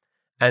Father,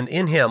 and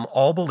in him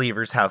all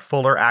believers have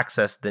fuller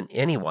access than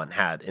anyone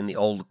had in the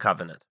Old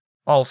Covenant.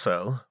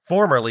 Also,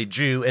 formerly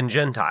Jew and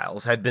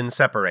Gentiles had been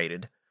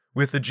separated,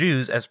 with the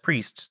Jews as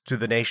priests to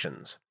the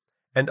nations,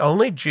 and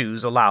only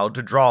Jews allowed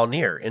to draw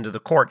near into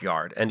the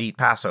courtyard and eat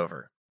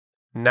Passover.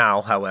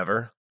 Now,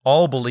 however,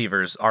 all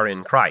believers are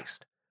in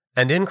Christ,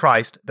 and in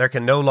Christ there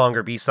can no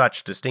longer be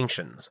such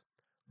distinctions.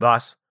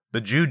 Thus,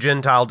 the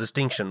Jew-Gentile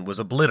distinction was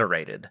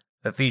obliterated,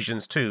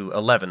 Ephesians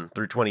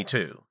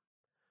 2:11-22.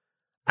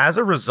 As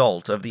a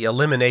result of the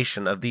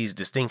elimination of these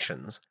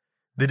distinctions,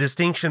 the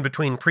distinction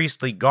between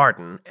priestly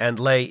garden and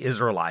lay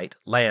Israelite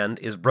land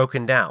is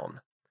broken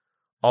down.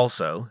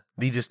 Also,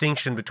 the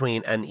distinction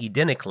between an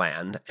Edenic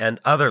land and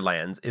other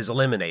lands is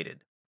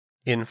eliminated.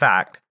 In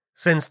fact,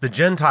 since the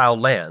Gentile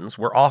lands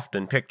were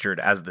often pictured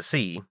as the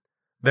sea,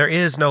 there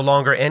is no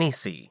longer any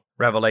sea,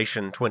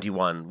 Revelation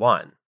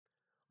 21:1.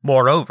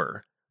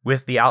 Moreover,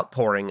 with the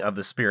outpouring of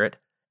the Spirit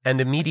and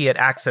immediate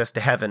access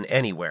to heaven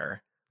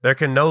anywhere, there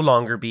can no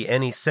longer be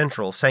any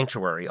central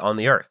sanctuary on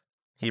the earth,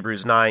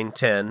 Hebrews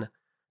 9:10,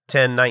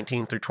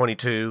 10:19 through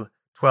 22,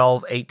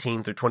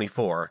 12:18 through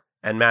 24,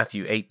 and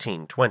Matthew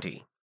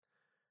 18:20.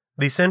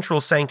 The central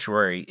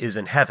sanctuary is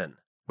in heaven,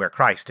 where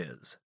Christ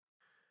is.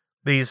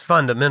 These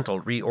fundamental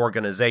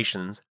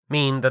reorganizations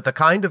mean that the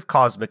kind of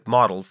cosmic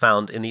model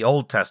found in the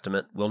Old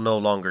Testament will no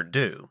longer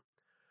do.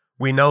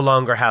 We no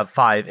longer have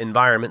 5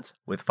 environments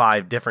with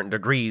 5 different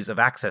degrees of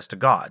access to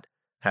God: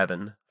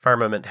 heaven,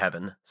 firmament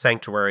heaven,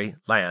 sanctuary,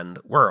 land,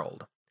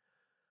 world.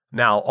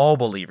 Now all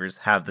believers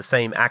have the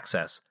same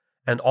access,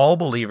 and all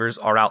believers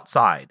are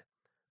outside.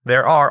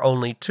 There are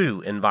only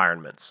 2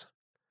 environments.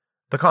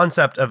 The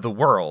concept of the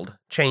world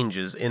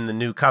changes in the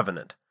New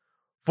Covenant.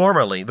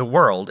 Formerly, the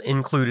world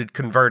included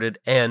converted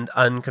and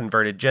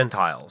unconverted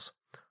Gentiles,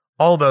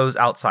 all those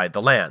outside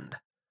the land.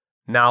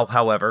 Now,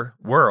 however,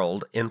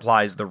 world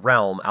implies the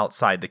realm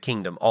outside the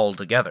kingdom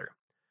altogether.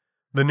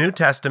 The New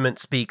Testament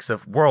speaks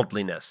of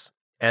worldliness,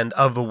 and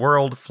of the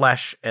world,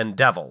 flesh, and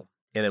devil,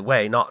 in a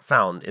way not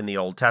found in the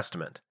Old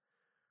Testament.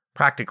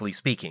 Practically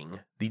speaking,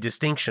 the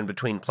distinction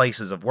between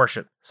places of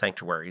worship,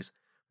 sanctuaries,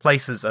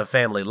 places of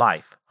family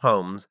life,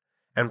 homes,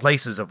 and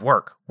places of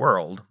work,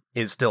 world,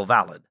 is still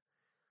valid.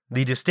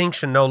 The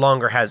distinction no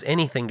longer has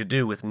anything to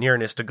do with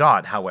nearness to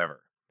God,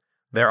 however.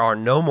 There are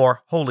no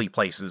more holy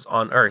places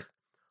on earth,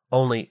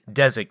 only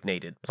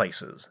designated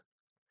places.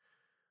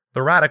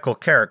 The radical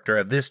character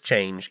of this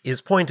change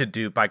is pointed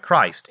to by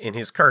Christ in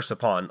his curse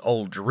upon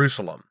Old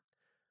Jerusalem.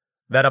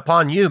 That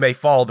upon you may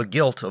fall the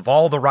guilt of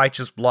all the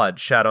righteous blood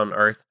shed on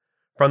earth,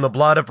 from the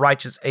blood of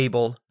righteous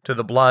Abel to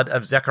the blood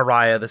of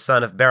Zechariah the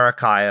son of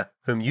Berechiah,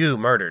 whom you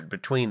murdered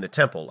between the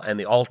temple and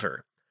the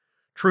altar.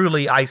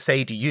 Truly I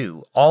say to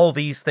you, all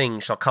these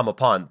things shall come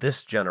upon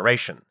this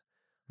generation.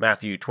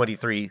 Matthew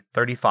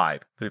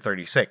 23:35 through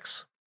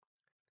 36.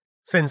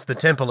 Since the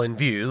temple in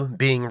view,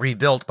 being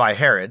rebuilt by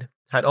Herod,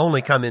 had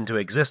only come into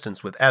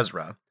existence with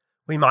Ezra,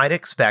 we might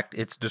expect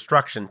its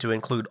destruction to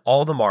include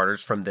all the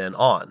martyrs from then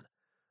on.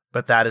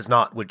 But that is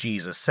not what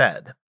Jesus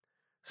said.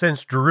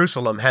 Since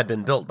Jerusalem had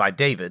been built by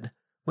David,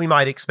 we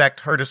might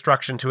expect her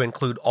destruction to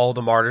include all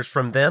the martyrs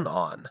from then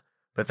on.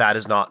 But that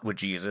is not what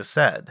Jesus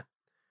said.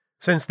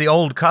 Since the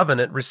Old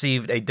Covenant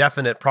received a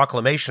definite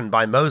proclamation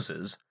by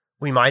Moses,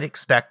 we might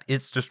expect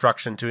its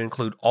destruction to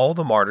include all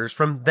the martyrs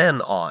from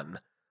then on.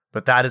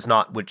 But that is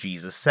not what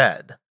Jesus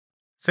said.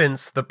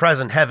 Since the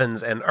present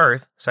heavens and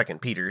earth, 2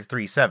 Peter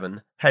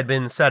 3:7, had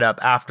been set up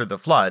after the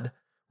flood,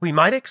 we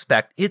might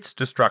expect its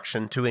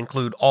destruction to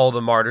include all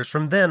the martyrs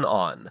from then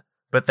on.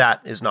 But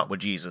that is not what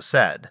Jesus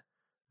said.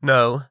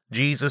 No,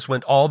 Jesus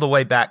went all the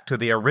way back to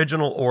the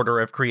original order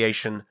of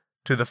creation,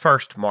 to the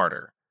first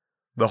martyr.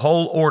 The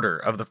whole order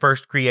of the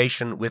first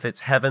creation with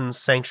its heavens,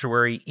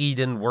 sanctuary,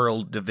 Eden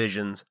world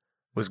divisions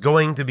was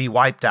going to be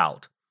wiped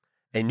out.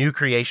 A new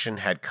creation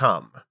had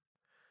come.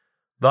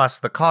 Thus,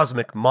 the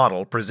cosmic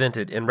model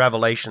presented in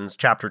Revelations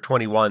chapter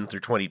 21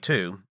 through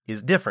 22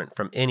 is different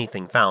from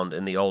anything found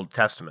in the Old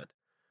Testament.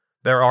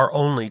 There are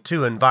only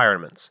 2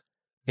 environments,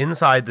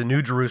 inside the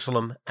New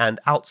Jerusalem and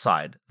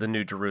outside the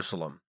New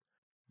Jerusalem.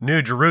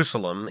 New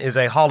Jerusalem is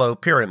a hollow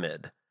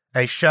pyramid,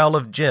 a shell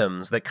of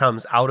gems that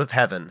comes out of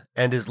heaven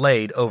and is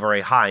laid over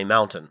a high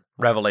mountain,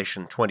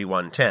 Revelation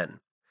 21:10.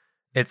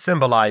 It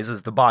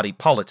symbolizes the body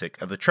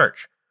politic of the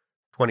church,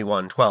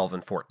 21:12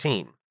 and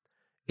 14.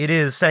 It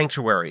is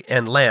sanctuary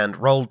and land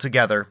rolled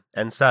together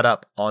and set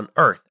up on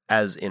earth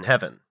as in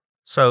heaven,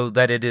 so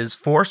that it is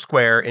 4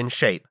 square in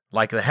shape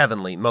like the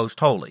heavenly most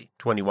holy,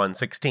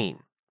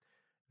 21:16.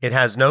 It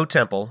has no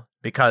temple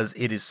because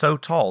it is so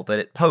tall that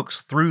it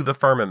pokes through the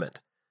firmament,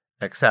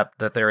 except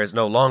that there is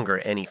no longer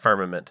any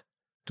firmament,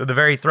 to the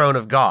very throne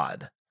of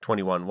God,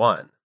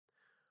 21:1.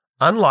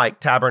 Unlike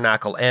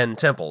tabernacle and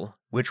temple,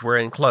 which were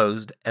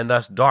enclosed and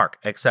thus dark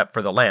except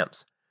for the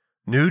lamps,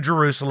 New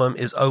Jerusalem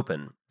is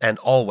open and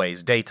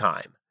always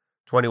daytime,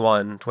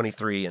 21,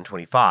 23, and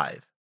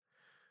 25.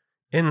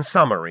 In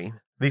summary,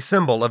 the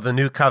symbol of the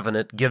New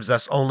Covenant gives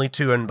us only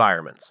 2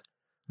 environments.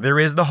 There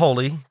is the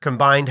holy,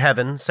 combined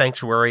heaven,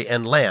 sanctuary,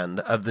 and land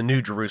of the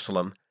New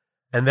Jerusalem,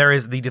 and there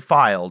is the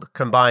defiled,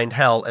 combined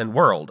hell and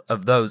world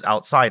of those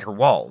outside her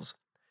walls.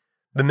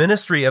 The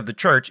ministry of the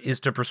church is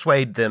to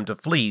persuade them to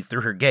flee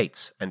through her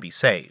gates and be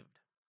saved.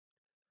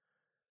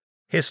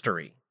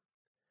 History.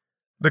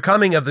 The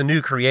coming of the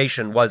new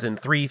creation was in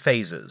 3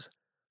 phases.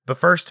 The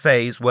first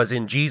phase was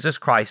in Jesus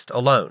Christ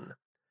alone.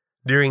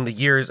 During the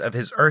years of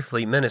his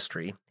earthly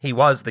ministry, he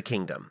was the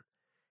kingdom.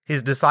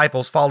 His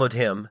disciples followed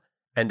him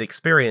and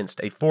experienced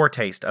a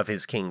foretaste of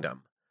his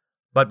kingdom.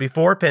 But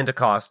before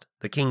Pentecost,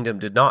 the kingdom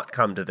did not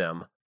come to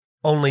them,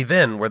 Only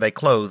then were they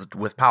clothed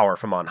with power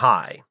from on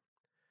high.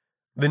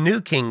 The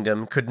new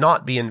kingdom could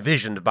not be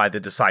envisioned by the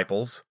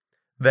disciples.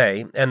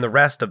 They and the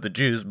rest of the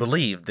Jews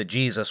believed that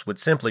Jesus would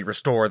simply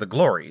restore the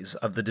glories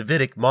of the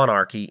Davidic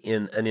monarchy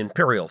in an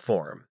imperial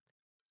form.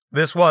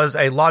 This was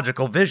a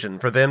logical vision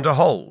for them to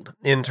hold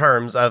in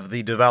terms of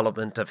the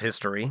development of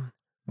history,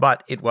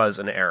 but it was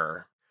an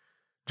error.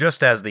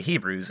 Just as the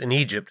Hebrews in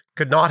Egypt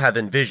could not have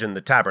envisioned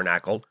the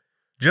tabernacle,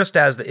 just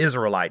as the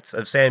Israelites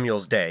of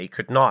Samuel's day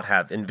could not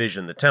have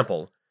envisioned the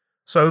temple,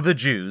 so the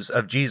Jews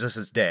of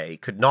Jesus' day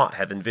could not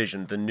have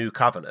envisioned the new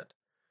covenant.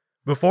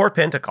 Before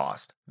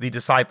Pentecost, the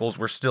disciples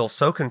were still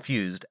so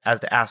confused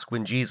as to ask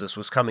when Jesus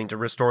was coming to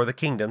restore the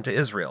kingdom to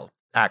Israel,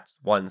 Acts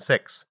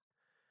 1:6.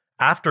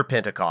 After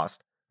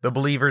Pentecost, the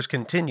believers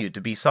continued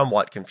to be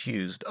somewhat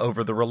confused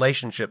over the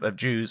relationship of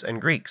Jews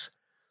and Greeks,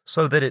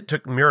 so that it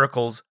took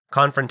miracles,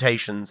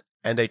 confrontations,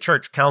 and a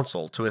church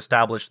council to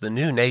establish the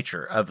new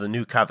nature of the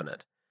new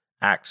covenant,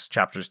 Acts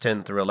chapters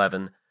 10 through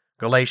 11,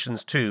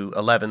 Galatians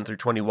 2:11 through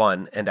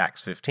 21, and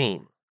Acts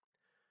 15.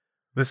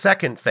 The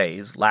second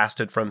phase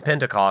lasted from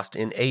Pentecost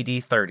in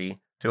AD 30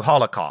 to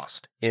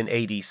Holocaust in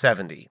AD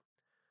 70.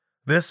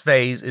 This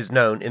phase is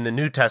known in the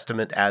New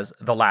Testament as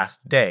the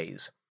last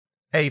days,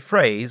 a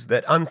phrase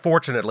that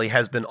unfortunately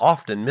has been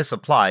often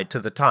misapplied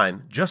to the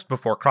time just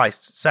before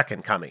Christ's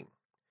second coming.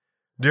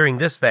 During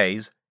this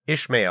phase,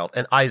 Ishmael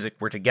and Isaac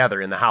were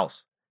together in the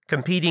house,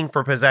 competing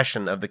for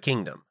possession of the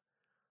kingdom.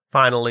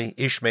 Finally,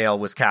 Ishmael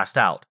was cast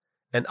out,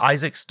 and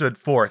Isaac stood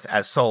forth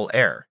as sole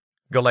heir,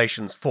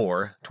 Galatians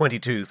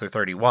 4:22 through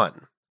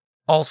 31.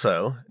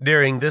 Also,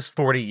 during this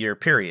 40-year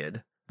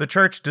period, the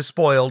church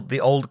despoiled the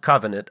old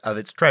covenant of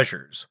its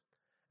treasures,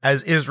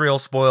 as Israel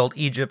spoiled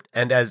Egypt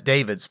and as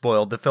David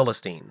spoiled the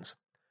Philistines.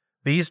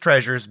 These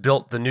treasures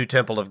built the new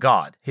temple of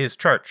God, his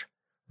church.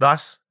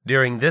 Thus,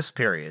 during this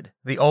period,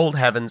 the old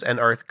heavens and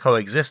earth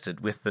coexisted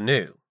with the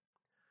new.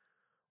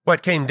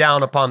 What came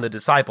down upon the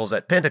disciples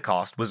at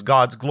Pentecost was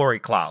God's glory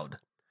cloud.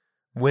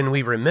 When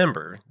we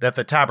remember that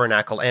the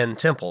tabernacle and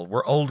temple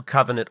were Old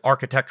Covenant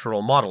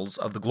architectural models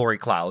of the glory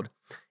cloud,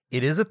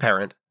 it is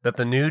apparent that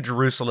the New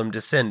Jerusalem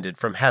descended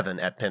from heaven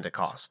at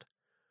Pentecost.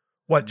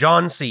 What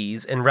John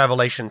sees in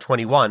Revelation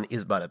 21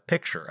 is but a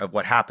picture of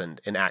what happened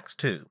in Acts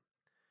 2.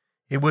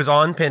 It was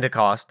on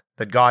Pentecost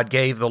that God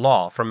gave the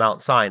law from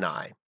Mount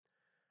Sinai.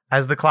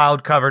 As the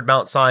cloud covered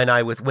Mount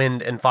Sinai with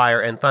wind and fire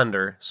and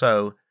thunder,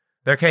 so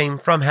there came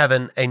from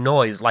heaven a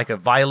noise like a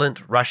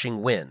violent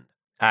rushing wind,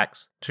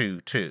 Acts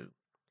 2:2.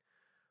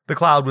 The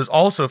cloud was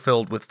also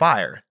filled with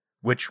fire,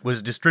 which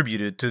was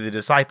distributed to the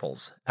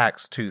disciples,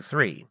 Acts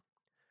 2:3.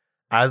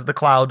 As the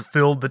cloud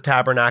filled the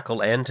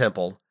tabernacle and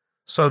temple,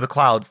 so the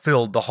cloud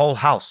filled the whole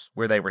house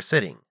where they were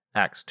sitting,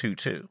 Acts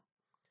 2:2.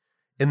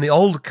 In the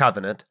Old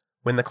Covenant,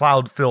 when the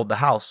cloud filled the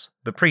house,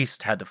 the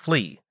priest had to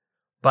flee,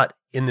 but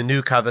in the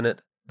New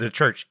Covenant, the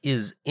church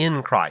is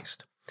in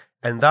Christ,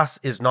 and thus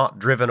is not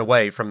driven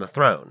away from the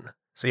throne.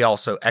 See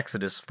also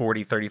Exodus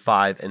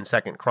 40:35 and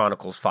 2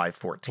 Chronicles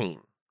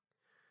 5:14.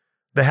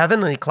 The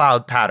heavenly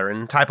cloud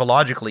pattern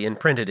typologically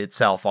imprinted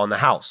itself on the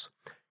house,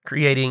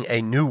 creating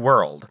a new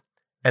world,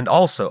 and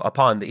also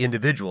upon the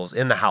individuals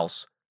in the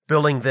house,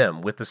 filling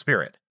them with the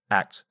Spirit,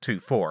 Acts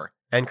 2:4,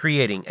 and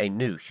creating a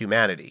new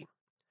humanity.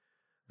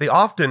 The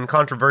often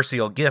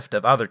controversial gift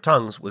of other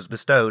tongues was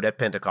bestowed at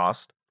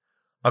Pentecost.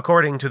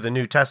 According to the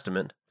New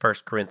Testament,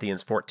 1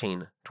 Corinthians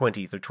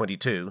 14:20 through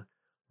 22,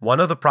 one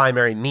of the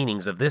primary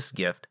meanings of this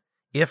gift,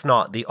 if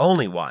not the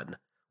only one,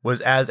 was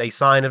as a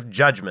sign of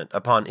judgment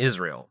upon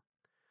Israel.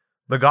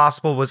 The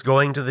gospel was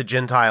going to the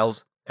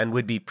Gentiles and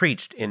would be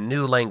preached in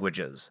new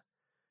languages.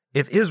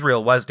 If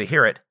Israel was to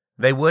hear it,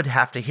 they would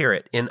have to hear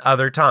it in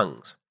other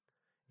tongues.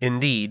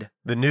 Indeed,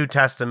 the New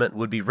Testament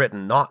would be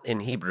written not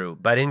in Hebrew,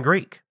 but in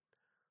Greek.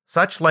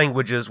 Such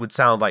languages would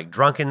sound like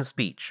drunken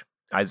speech,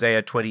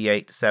 Isaiah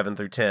 28:7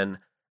 through 10,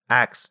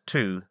 Acts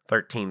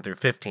 2:13 through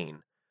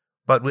 15,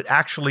 but would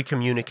actually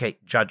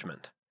communicate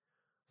judgment.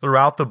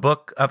 Throughout the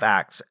book of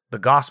Acts, the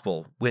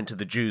gospel went to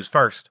the Jews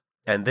first,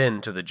 and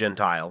then to the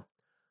Gentile.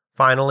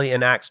 Finally,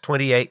 in Acts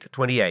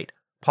 28:28,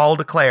 Paul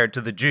declared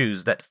to the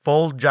Jews that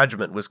full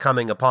judgment was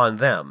coming upon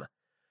them,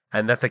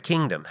 and that the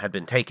kingdom had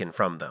been taken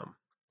from them.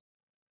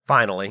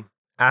 Finally,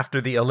 after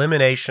the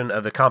elimination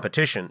of the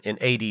competition in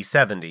AD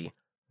 70,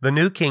 the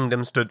new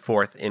kingdom stood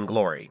forth in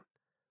glory.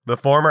 The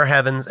former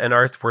heavens and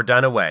earth were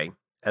done away,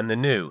 and the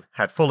new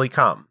had fully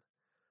come.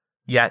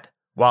 Yet,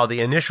 while the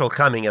initial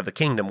coming of the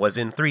kingdom was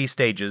in 3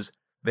 stages,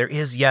 there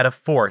is yet a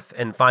 4th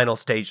and final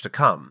stage to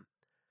come.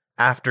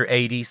 After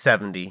AD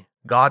 70,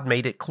 God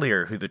made it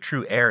clear who the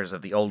true heirs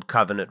of the Old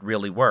Covenant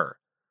really were.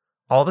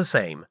 All the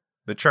same,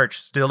 the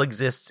church still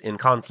exists in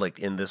conflict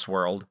in this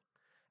world,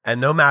 and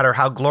no matter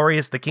how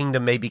glorious the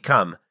kingdom may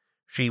become,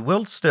 she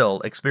will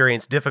still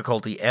experience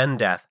difficulty and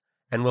death,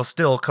 and will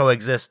still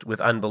coexist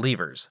with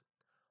unbelievers.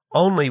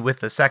 Only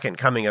with the second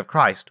coming of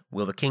Christ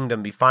will the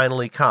kingdom be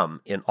finally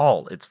come in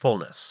all its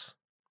fullness.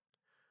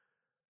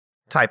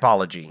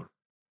 Typology.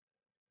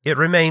 It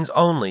remains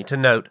only to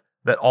note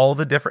that all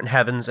the different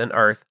heavens and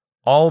earth,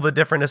 All the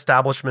different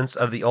establishments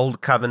of the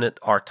Old Covenant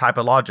are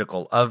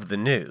typological of the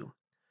New.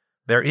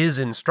 There is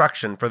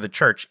instruction for the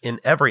church in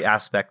every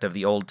aspect of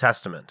the Old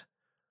Testament.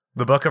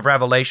 The book of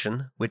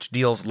Revelation, which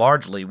deals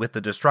largely with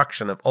the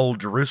destruction of Old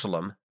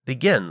Jerusalem,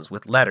 begins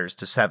with letters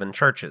to 7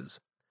 churches.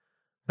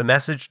 The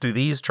message to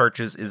these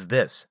churches is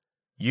this: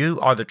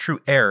 you are the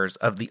true heirs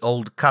of the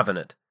Old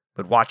Covenant,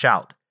 but watch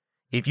out.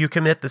 If you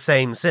commit the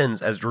same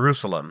sins as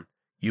Jerusalem,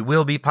 you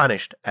will be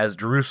punished as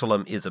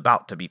Jerusalem is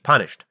about to be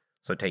punished,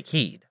 so take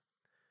heed.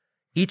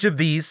 Each of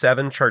these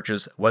 7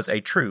 churches was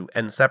a true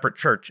and separate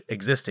church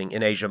existing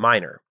in Asia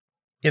Minor.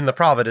 In the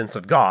providence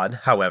of God,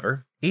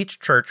 however, each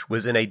church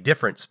was in a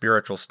different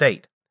spiritual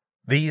state.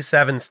 These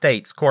 7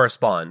 states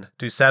correspond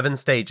to 7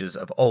 stages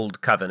of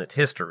Old Covenant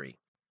history.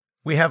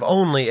 We have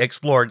only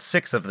explored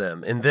 6 of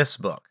them in this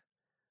book.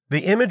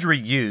 The imagery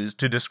used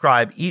to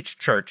describe each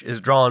church is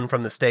drawn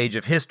from the stage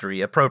of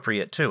history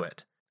appropriate to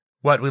it.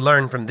 What we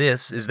learn from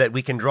this is that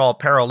we can draw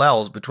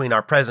parallels between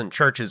our present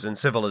churches and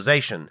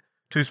civilization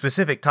to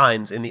specific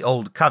times in the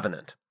Old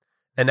Covenant,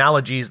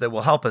 analogies that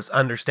will help us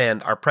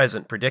understand our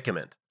present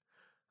predicament.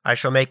 I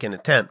shall make an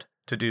attempt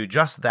to do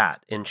just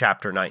that in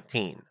chapter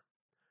 19.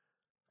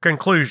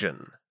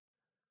 Conclusion.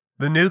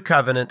 The New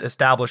Covenant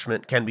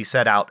establishment can be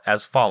set out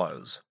as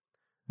follows.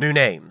 New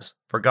names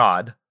for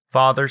God,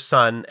 Father,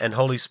 Son, and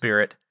Holy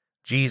Spirit,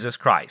 Jesus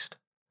Christ.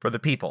 For the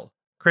people,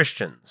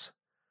 Christians.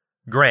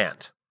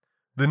 Grant.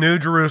 The New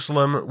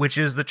Jerusalem, which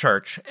is the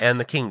church and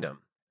the kingdom,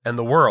 and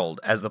the world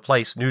as the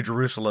place New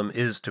Jerusalem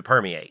is to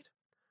permeate.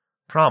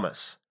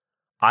 Promise.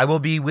 I will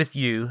be with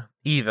you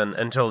even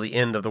until the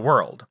end of the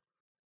world.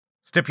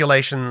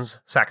 Stipulations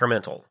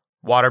sacramental,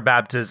 water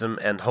baptism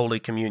and Holy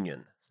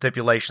Communion.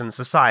 Stipulations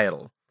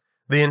societal,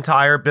 the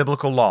entire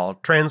biblical law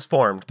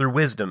transformed through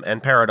wisdom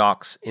and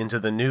paradox into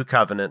the New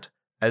Covenant,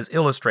 as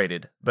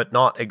illustrated but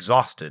not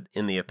exhausted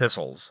in the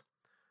epistles.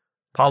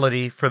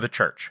 Polity for the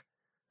church.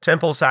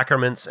 Temple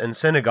sacraments and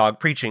synagogue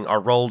preaching are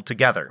rolled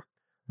together.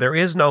 There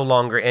is no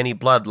longer any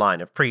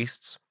bloodline of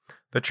priests.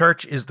 The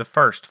church is the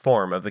first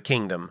form of the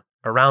kingdom,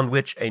 around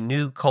which a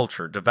new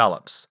culture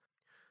develops.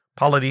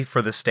 Polity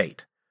for the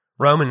state.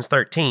 Romans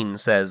 13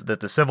 says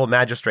that the civil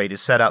magistrate is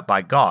set up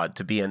by God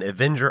to be an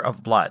avenger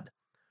of blood.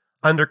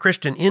 Under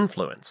Christian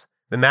influence,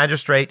 the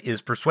magistrate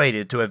is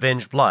persuaded to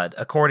avenge blood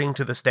according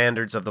to the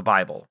standards of the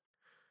Bible.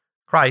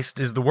 Christ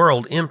is the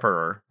world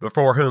emperor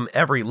before whom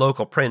every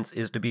local prince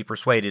is to be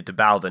persuaded to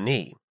bow the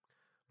knee.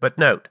 But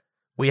note,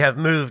 we have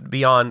moved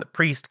beyond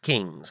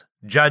priest-kings,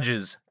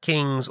 judges,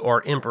 kings,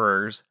 or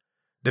emperors,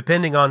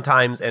 depending on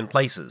times and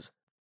places,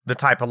 the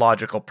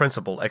typological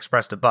principle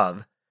expressed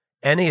above.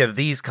 Any of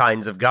these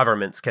kinds of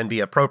governments can be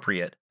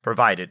appropriate,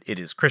 provided it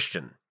is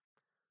Christian.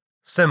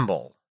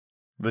 Symbol.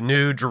 The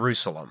New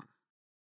Jerusalem.